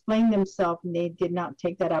to explain themselves, and they did not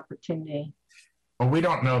take that opportunity. Well, we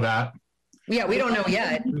don't know that. Yeah, we don't know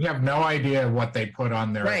yet. We have no idea what they put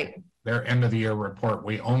on their end of the year report.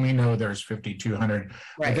 We only know there's 5,200.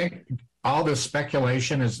 I think all this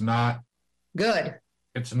speculation is not good.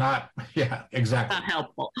 It's not, yeah, exactly. Not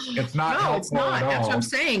helpful. It's not helpful. No, it's not. That's what I'm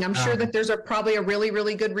saying. I'm sure that there's probably a really,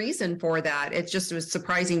 really good reason for that. It was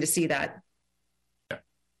surprising to see that. Yeah.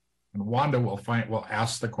 And Wanda will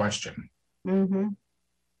ask the question. Mm-hmm.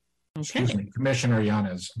 Excuse me, Commissioner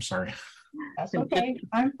Yanez. I'm sorry. That's okay.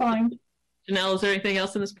 I'm fine. Janelle, is there anything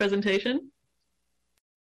else in this presentation?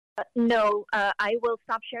 No, I will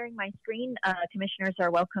stop sharing my screen. Commissioners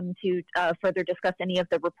are welcome to further discuss any of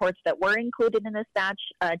the reports that were included in this batch.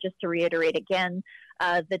 Just to reiterate again,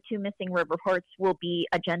 the two missing reports will be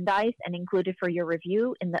agendized and included for your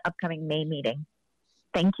review in the upcoming May meeting.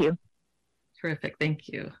 Thank you. Terrific, thank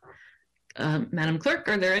you. Madam Clerk,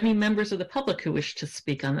 are there any members of the public who wish to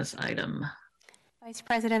speak on this item? Vice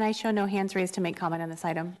President, I show no hands raised to make comment on this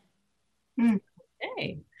item.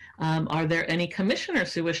 Okay. Are there any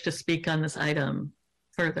commissioners who wish to speak on this item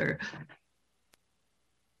further?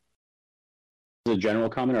 Is it a general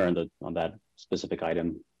comment or on that specific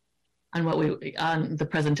item? On what on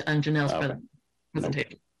Janelle's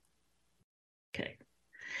presentation. Okay.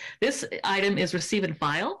 This item is receive and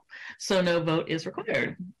file, so no vote is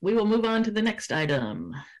required. We will move on to the next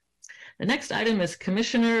item. The next item is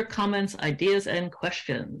commissioner comments, ideas, and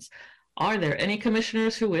questions. Are there any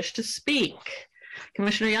commissioners who wish to speak?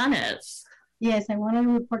 Commissioner Yanez. Yes, I want to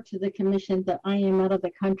report to the commission that I am out of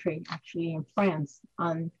the country, actually in France,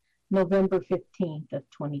 on November 15th of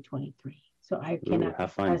 2023. So I cannot.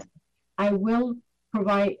 Have fun. I will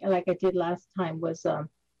provide, like I did last time, was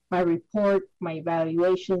my report, my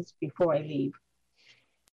evaluations before I leave.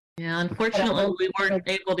 Yeah, unfortunately, we weren't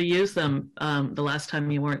able to use them the last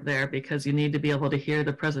time you weren't there because you need to be able to hear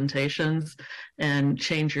the presentations and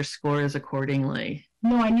change your scores accordingly.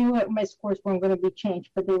 No, I knew what my scores weren't going to be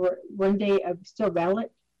changed, but they were one day still valid.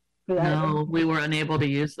 No, we were unable to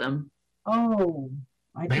use them. Oh,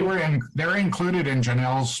 they're included in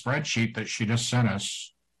Janelle's spreadsheet that she just sent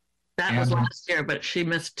us. That was last year, but she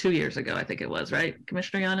missed 2 years ago, I think it was, right,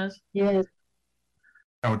 Commissioner Yanes? Yes.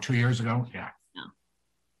 Oh, 2 years ago? Yeah.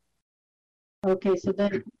 Okay, so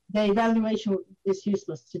the evaluation is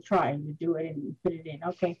useless to try to do it and put it in.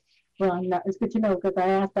 Okay, well, it's good to know because I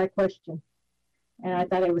asked that question and I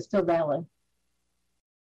thought it was still valid.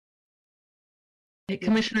 Hey,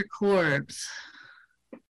 Commissioner Corbs.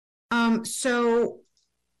 So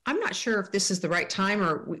I'm not sure if this is the right time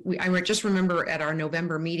or I just remember at our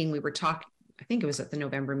November meeting, we were talking, I think it was at the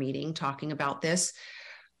November meeting talking about this.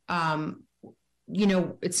 You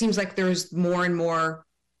know, it seems like there's more and more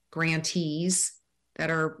grantees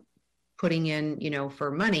that are putting in, you know,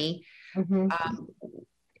 for money.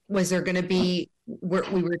 Was there going to be,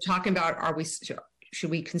 we were talking about, should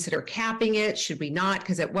we consider capping it? Should we not?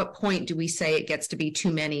 Because at what point do we say it gets to be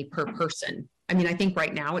too many per person? I mean, I think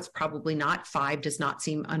right now it's probably not. 5 does not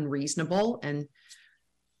seem unreasonable. And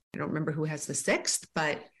I don't remember who has the 6th,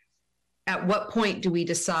 but at what point do we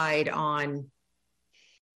decide on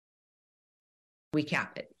we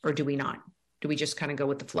cap it or do we not? Do we just kind of go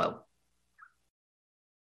with the flow?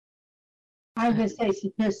 I would say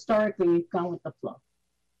historically we've gone with the flow.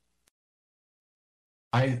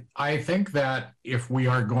 I think that if we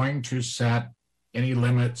are going to set any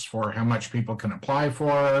limits for how much people can apply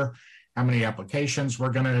for, how many applications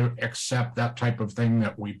we're going to accept, that type of thing,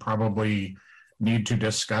 that we probably need to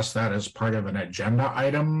discuss that as part of an agenda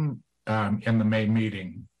item in the May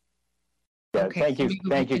meeting. Yeah, Okay.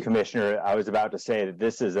 thank you, Commissioner. I was about to say that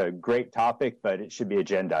this is a great topic, but it should be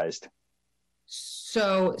agendized.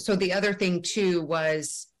 So the other thing too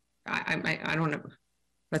was, I don't know,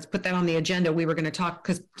 let's put that on the agenda. We were going to talk,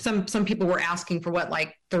 because some people were asking for what,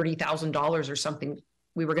 like $30,000 or something.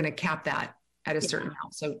 We were going to cap that at a certain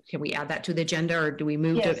amount. So can we add that to the agenda, or do we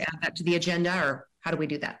move to add that to the agenda, or how do we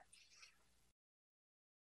do that?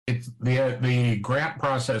 It's the grant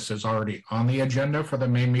process is already on the agenda for the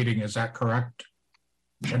May meeting. Is that correct,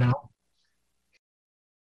 Janelle?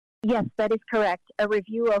 Yes, that is correct. A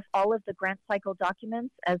review of all of the grant cycle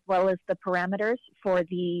documents as well as the parameters for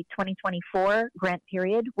the 2024 grant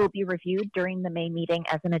period will be reviewed during the May meeting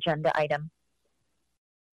as an agenda item.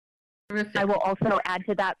 Terrific. I will also add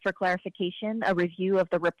to that for clarification a review of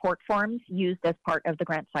the report forms used as part of the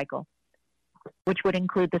grant cycle, which would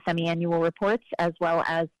include the semi-annual reports as well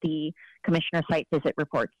as the commissioner site visit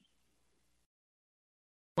reports.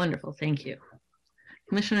 Wonderful, thank you.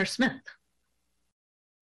 Commissioner Smith.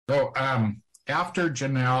 So after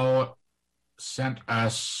Janelle sent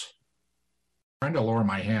us, trying to lower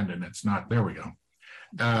my hand and it's not, there we go.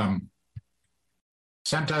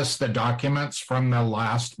 Sent us the documents from the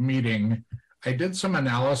last meeting, I did some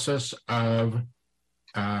analysis of,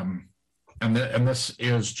 and this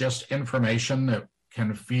is just information that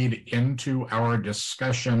can feed into our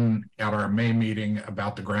discussion at our May meeting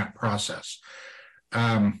about the grant process.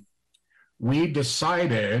 We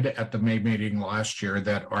decided at the May meeting last year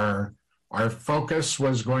that our focus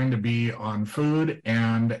was going to be on food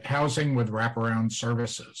and housing with wraparound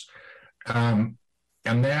services. And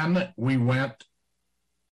then we went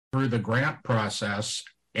through the grant process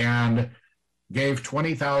and gave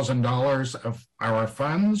 $20,000 of our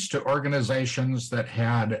funds to organizations that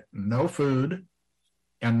had no food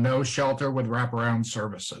and no shelter with wraparound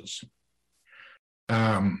services.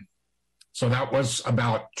 So that was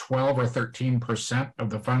about 12 or 13% of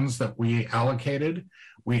the funds that we allocated.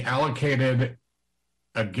 We allocated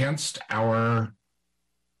against our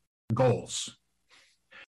goals.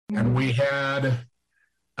 And we had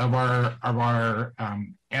of our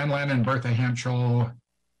Anlin and Bertha Henschel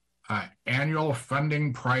annual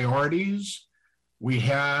funding priorities, we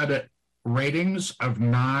had ratings of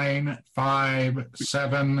 9, 5,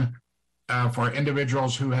 7 for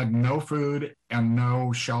individuals who had no food and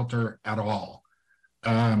no shelter at all.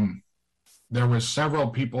 There was several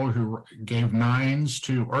people who gave 9s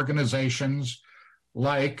to organizations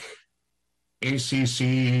like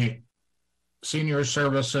ACC Senior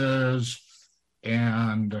Services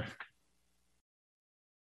and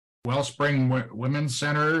Wellspring Women's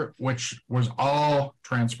Center, which was all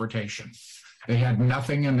transportation. They had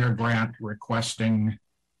nothing in their grant requesting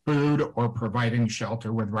food or providing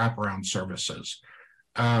shelter with wraparound services.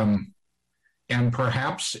 And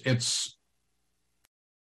perhaps it's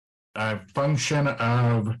a function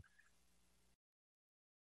of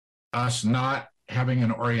us not having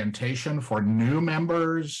an orientation for new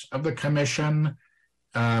members of the commission.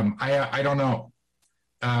 I don't know.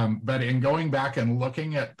 But in going back and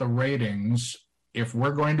looking at the ratings, if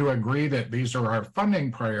we're going to agree that these are our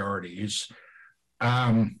funding priorities,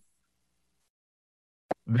 then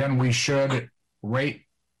we should rate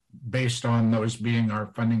based on those being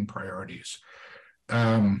our funding priorities.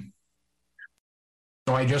 So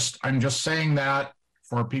I'm just saying that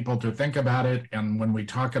for people to think about it. And when we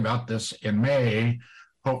talk about this in May,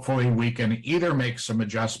 hopefully we can either make some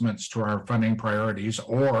adjustments to our funding priorities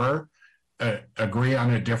or agree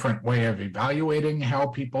on a different way of evaluating how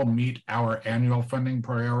people meet our annual funding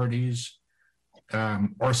priorities,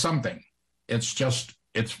 or something. It's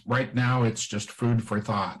right now, it's just food for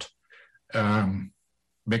thought.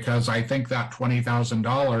 Because I think that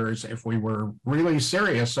 $20,000, if we were really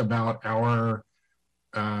serious about our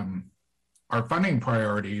funding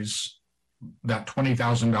priorities, that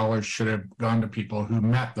 $20,000 should have gone to people who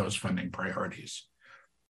met those funding priorities.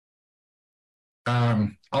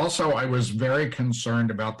 Also, I was very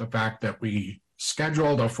concerned about the fact that we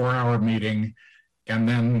scheduled a 4-hour meeting and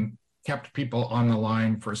then kept people on the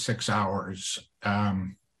line for 6 hours.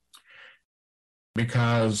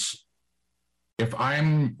 Because if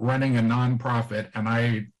I'm running a nonprofit and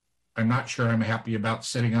I'm not sure I'm happy about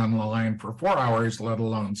sitting on the line for 4 hours, let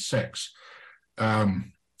alone 6.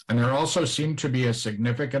 And there also seemed to be a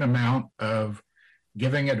significant amount of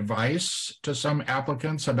giving advice to some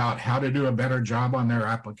applicants about how to do a better job on their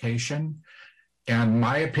application. And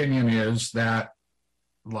my opinion is that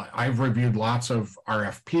I've reviewed lots of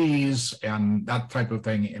RFPs and that type of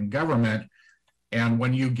thing in government. And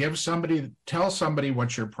when you tell somebody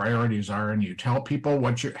what your priorities are and you tell people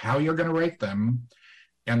how you're going to rate them,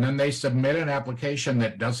 and then they submit an application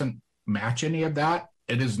that doesn't match any of that,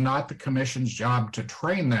 it is not the commission's job to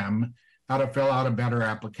train them how to fill out a better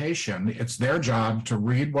application. It's their job to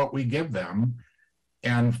read what we give them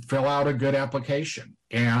and fill out a good application.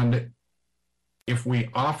 And if we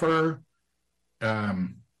offer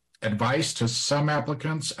advice to some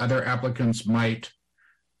applicants, other applicants might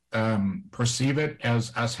perceive it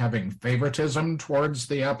as us having favoritism towards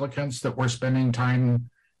the applicants that we're spending time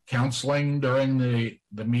counseling during the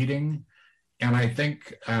meeting. And I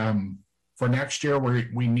think for next year,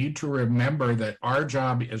 we need to remember that our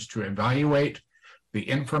job is to evaluate the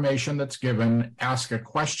information that's given, ask a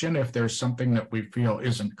question if there's something that we feel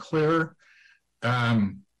isn't clear,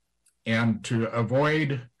 and to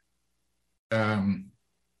avoid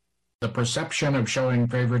the perception of showing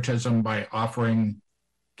favoritism by offering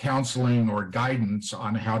counseling or guidance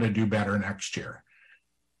on how to do better next year.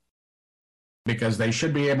 Because they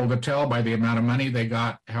should be able to tell by the amount of money they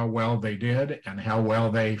got how well they did and how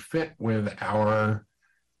well they fit with our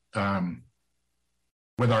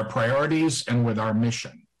priorities and with our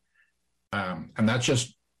mission. And that's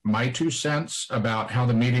just my 2 cents about how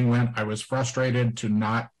the meeting went. I was frustrated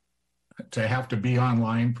to have to be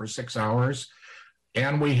online for 6 hours.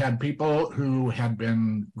 And we had people who had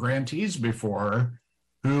been grantees before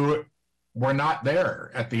who were not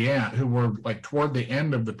there at the end, who were like toward the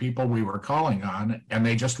end of the people we were calling on, and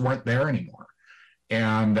they just weren't there anymore.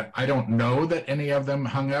 And I don't know that any of them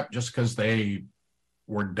hung up just because they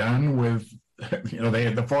were done with, they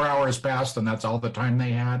had the 4 hours passed and that's all the time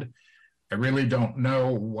they had. I really don't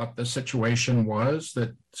know what the situation was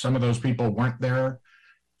that some of those people weren't there.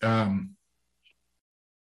 But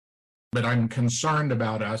I'm concerned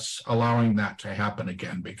about us allowing that to happen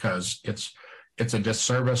again, because it's a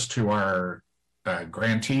disservice to our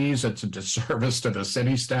grantees. It's a disservice to the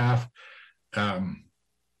city staff.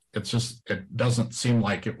 It doesn't seem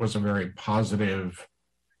like it was a very positive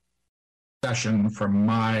session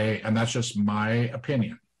and that's just my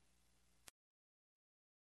opinion.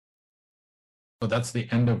 So that's the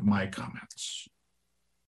end of my comments.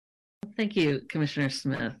 Thank you, Commissioner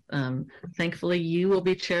Smith. Thankfully, you will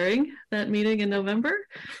be chairing that meeting in November,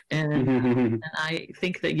 and I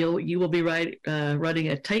think that you will be running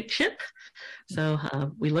a tight ship. So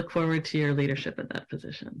we look forward to your leadership in that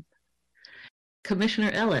position. Commissioner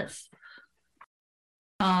Ellis.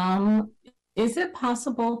 Is it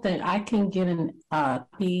possible that I can get a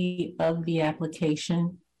copy of the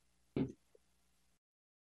application?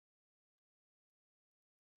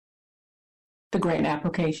 The grant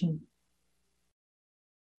application?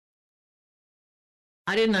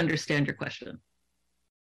 I didn't understand your question.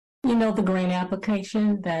 You know, the grant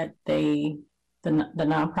application that the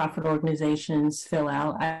nonprofit organizations fill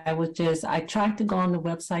out. I tried to go on the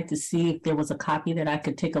website to see if there was a copy that I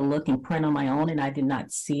could take a look and print on my own, and I did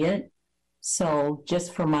not see it. So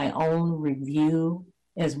just for my own review,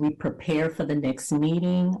 as we prepare for the next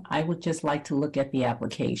meeting, I would just like to look at the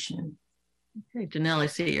application. Okay, Janelle, I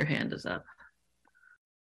see your hand is up.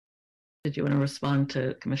 Did you want to respond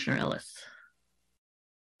to Commissioner Ellis?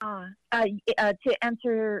 To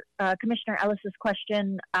answer Commissioner Ellis's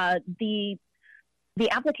question, the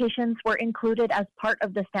applications were included as part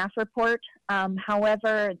of the staff report.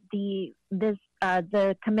 However, the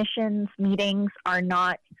commission's meetings are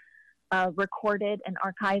not recorded and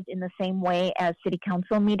archived in the same way as city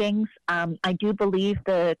council meetings. I do believe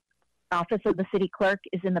the Office of the City Clerk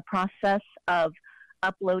is in the process of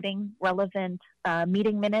uploading relevant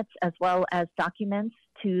meeting minutes as well as documents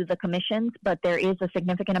to the commissions, but there is a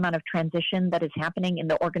significant amount of transition that is happening in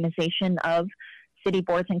the organization of city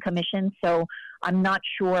boards and commissions. So I'm not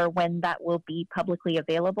sure when that will be publicly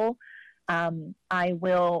available. I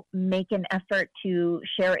will make an effort to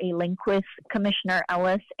share a link with Commissioner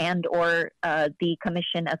Ellis and or the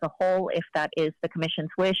commission as a whole, if that is the commission's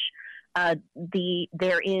wish.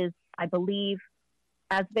 There is, I believe,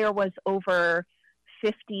 as there was over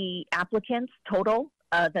 50 applicants total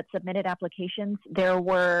that submitted applications, there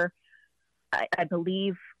were, I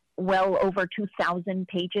believe, well over 2,000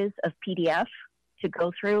 pages of PDF to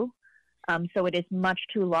go through. So it is much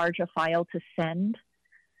too large a file to send.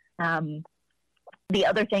 The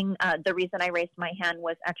other thing, the reason I raised my hand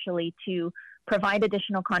was actually to provide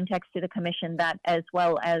additional context to the commission, that as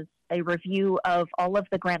well as a review of all of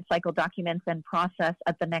the grant cycle documents and process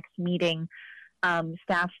at the next meeting.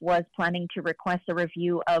 Staff was planning to request a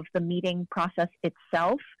review of the meeting process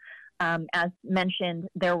itself. As mentioned,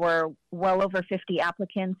 there were well over 50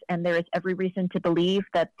 applicants, and there is every reason to believe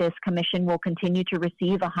that this commission will continue to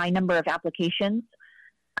receive a high number of applications.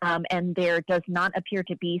 And there does not appear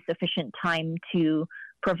to be sufficient time to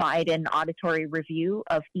provide an auditory review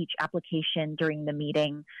of each application during the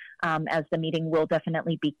meeting, as the meeting will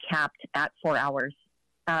definitely be capped at 4 hours.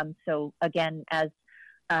 So again, as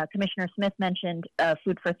Commissioner Smith mentioned,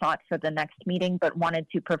 food for thought for the next meeting, but wanted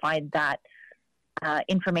to provide that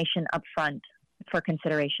information up front for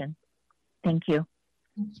consideration. Thank you.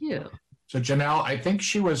 Thank you. So Janelle, I think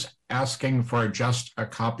she was asking for just a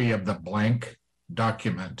copy of the blank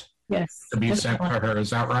document. Yes. To be sent to her,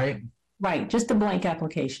 is that right? Right, just a blank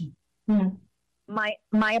application. Mm-hmm.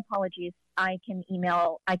 My apologies. I can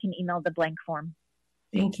email the blank form.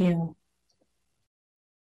 Thank you.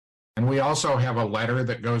 And we also have a letter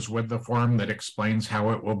that goes with the form that explains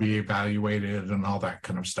how it will be evaluated and all that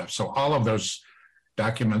kind of stuff. So all of those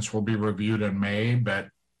documents will be reviewed in May, but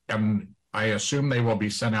I assume they will be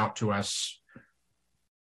sent out to us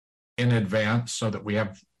in advance so that we have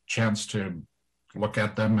a chance to look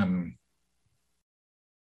at them and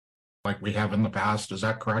like we have in the past. Is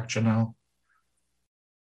that correct, Janelle?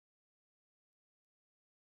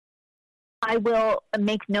 I will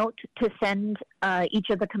make note to send each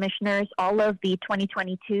of the commissioners all of the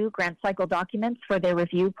 2022 grant cycle documents for their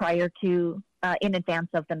review prior to, in advance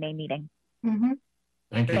of the May meeting. Mm-hmm.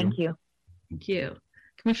 Thank you. Thank you. Thank you.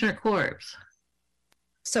 Commissioner Corbs.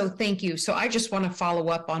 So thank you. So I just want to follow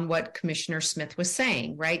up on what Commissioner Smith was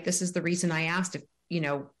saying, right? This is the reason I asked if,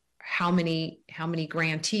 how many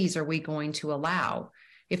grantees are we going to allow?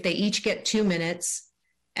 If they each get 2 minutes,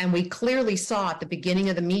 and we clearly saw at the beginning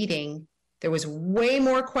of the meeting, there was way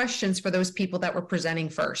more questions for those people that were presenting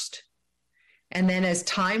first. And then as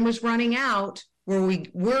time was running out, were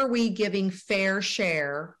we giving fair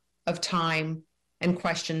share of time and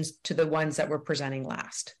questions to the ones that were presenting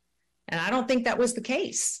last? And I don't think that was the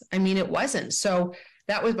case. I mean, it wasn't. So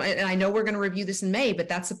that was, and I know we're going to review this in May, but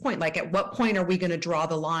that's the point. Like, at what point are we going to draw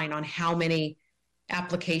the line on how many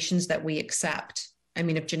applications that we accept? I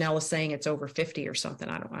mean, if Janelle is saying it's over 50 or something,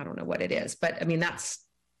 I don't know what it is, but I mean,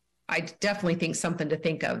 I definitely think something to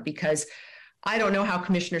think of, because I don't know how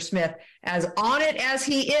Commissioner Smith, as on it as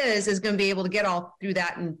he is going to be able to get all through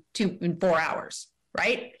that in 4 hours,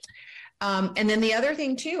 right? And then the other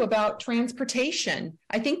thing too about transportation,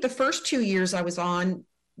 I think the first 2 years I was on,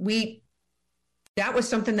 that was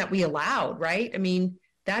something that we allowed, right? I mean,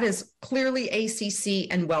 that is clearly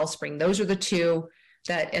ACC and Wellspring. Those are the two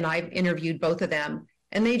and I've interviewed both of them,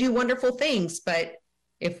 and they do wonderful things. But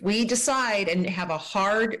if we decide and have a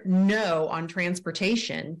hard no on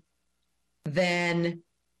transportation, then,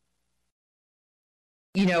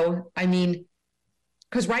 I mean,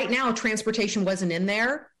 because right now transportation wasn't in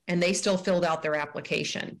there and they still filled out their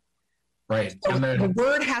application. Right. So and then, the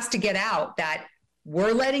word has to get out that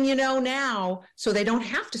we're letting you know now, so they don't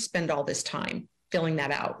have to spend all this time filling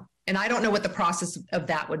that out. And I don't know what the process of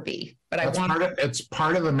that would be, but it's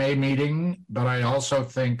part of the May meeting. But I also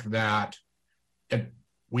think that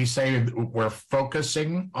we say we're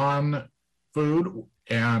focusing on food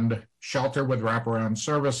and shelter with wraparound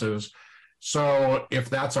services. So if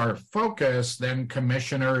that's our focus, then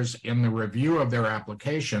commissioners in the review of their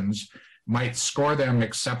applications might score them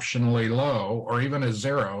exceptionally low or even a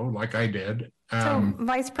 0, like I did. So,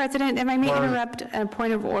 Vice President, if I may interrupt a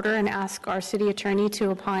point of order and ask our city attorney to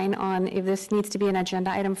opine on if this needs to be an agenda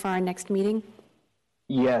item for our next meeting?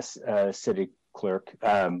 Yes, City Clerk.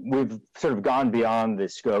 We've sort of gone beyond the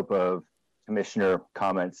scope of commissioner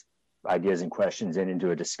comments, ideas, and questions and into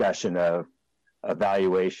a discussion of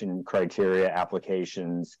evaluation criteria,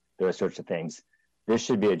 applications, those sorts of things. This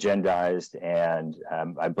should be agendized, and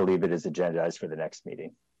I believe it is agendized for the next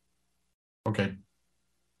meeting. Okay.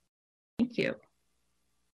 Thank you.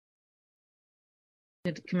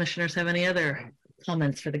 Did commissioners have any other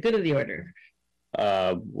comments for the good of the order?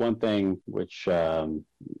 One thing which, we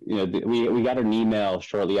got an email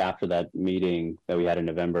shortly after that meeting that we had in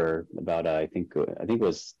November about, I think it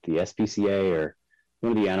was the SPCA or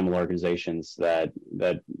one of the animal organizations that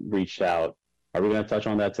reached out. Are we going to touch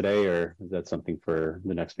on that today, or is that something for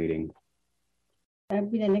the next meeting? That'd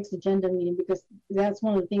be the next agenda meeting, because that's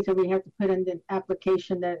one of the things that we have to put in the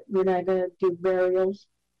application, that we're not going to do burials,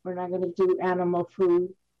 we're not going to do animal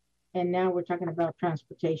food, and now we're talking about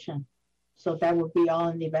transportation. So that would be all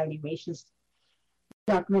in the evaluations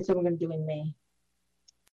documents that we're going to do in May.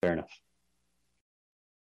 Fair enough.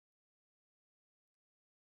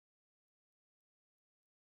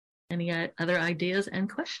 Any other ideas and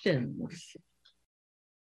questions?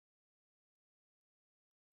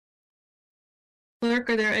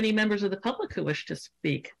 Clerk, are there any members of the public who wish to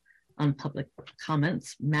speak on public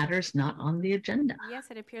comments, matters not on the agenda? Yes,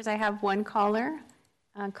 it appears I have one caller.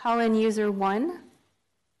 Call-in user 1.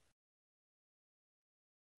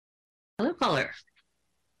 Hello, caller.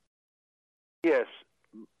 Yes,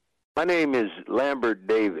 my name is Lambert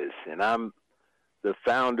Davis, and I'm the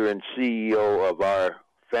founder and CEO of our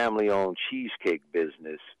family-owned cheesecake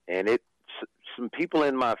business. And some people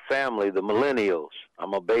in my family, the millennials,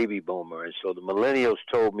 I'm a baby boomer, and so the millennials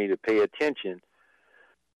told me to pay attention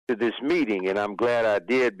to this meeting, and I'm glad I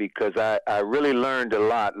did, because I really learned a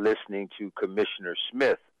lot listening to Commissioner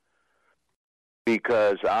Smith,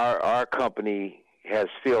 because our company has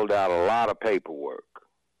filled out a lot of paperwork,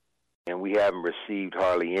 and we haven't received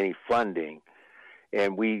hardly any funding.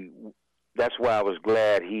 And that's why I was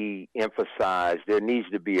glad he emphasized there needs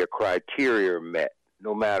to be a criteria met,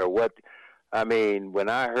 no matter what. I mean, when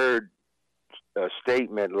I heard a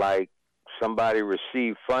statement like somebody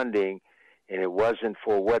received funding and it wasn't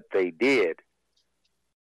for what they did,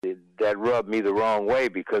 that rubbed me the wrong way,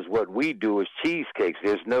 because what we do is cheesecakes.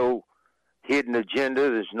 There's no hidden agenda.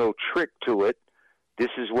 There's no trick to it. This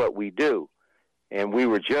is what we do. And we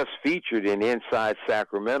were just featured in Inside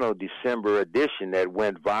Sacramento December edition that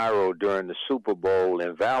went viral during the Super Bowl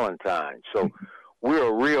and Valentine's. So we're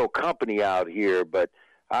a real company out here, but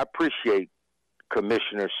I appreciate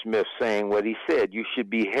Commissioner Smith saying what he said. You should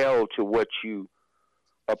be held to what you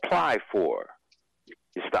apply for.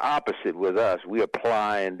 It's the opposite with us. We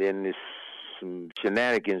apply, and then there's some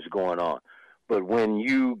shenanigans going on. But when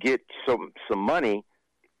you get some money,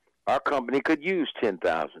 our company could use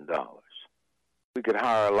 $10,000. We could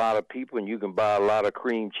hire a lot of people, and you can buy a lot of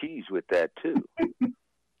cream cheese with that, too.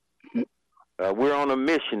 We're on a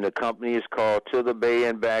mission. The company is called To the Bay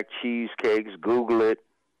and Back Cheesecakes. Google it.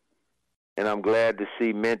 And I'm glad to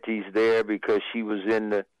see Minty's there, because she was in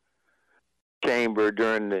the chamber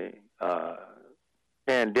during the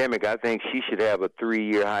pandemic. I think she should have a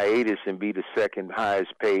 3-year hiatus and be the second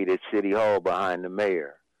highest paid at City Hall behind the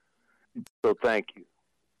mayor. So thank you.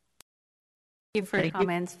 Thank you for your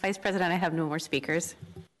comments. Vice President, I have no more speakers.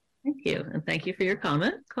 Thank you, and thank you for your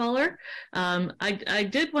comment, caller. I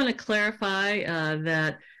did want to clarify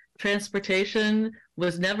that transportation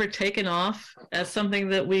was never taken off as something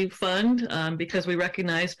that we fund, because we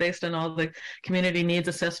recognize, based on all the community needs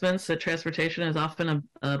assessments, that transportation is often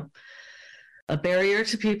a barrier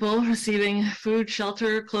to people receiving food,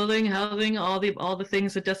 shelter, clothing, housing, all the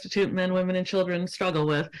things that destitute men, women, and children struggle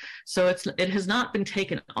with. So it has not been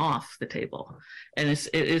taken off the table, and it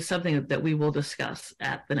is something that we will discuss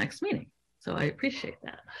at the next meeting. So I appreciate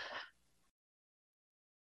that.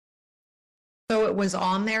 So it was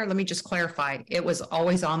on there. Let me just clarify. It was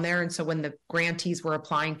always on there. And so when the grantees were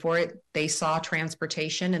applying for it, they saw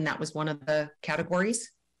transportation, and that was one of the categories?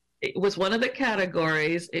 It was one of the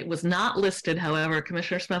categories. It was not listed, however.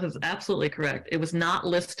 Commissioner Smith is absolutely correct. It was not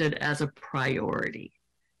listed as a priority.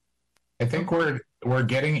 I think we're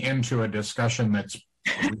getting into a discussion that's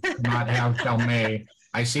we should not have till May.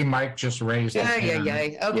 I see Mike just raised his hand.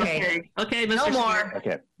 Okay. Okay, Mr. No more. Speaker.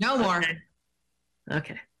 Okay. No more.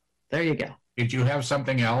 Okay. There you go. Did you have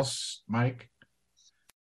something else, Mike?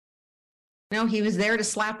 No, he was there to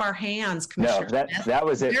slap our hands, No, Commissioner. that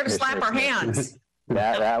was it. There to slap our Commissioner Smith. hands.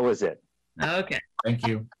 That was it. Okay. Thank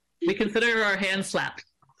you. We consider our hands slapped.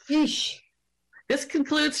 Yeesh. This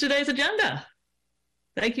concludes today's agenda.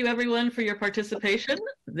 Thank you, everyone, for your participation.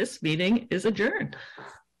 This meeting is adjourned.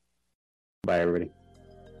 Bye, everybody.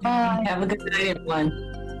 Have a good night,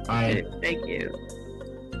 everyone. Bye. Okay, thank you.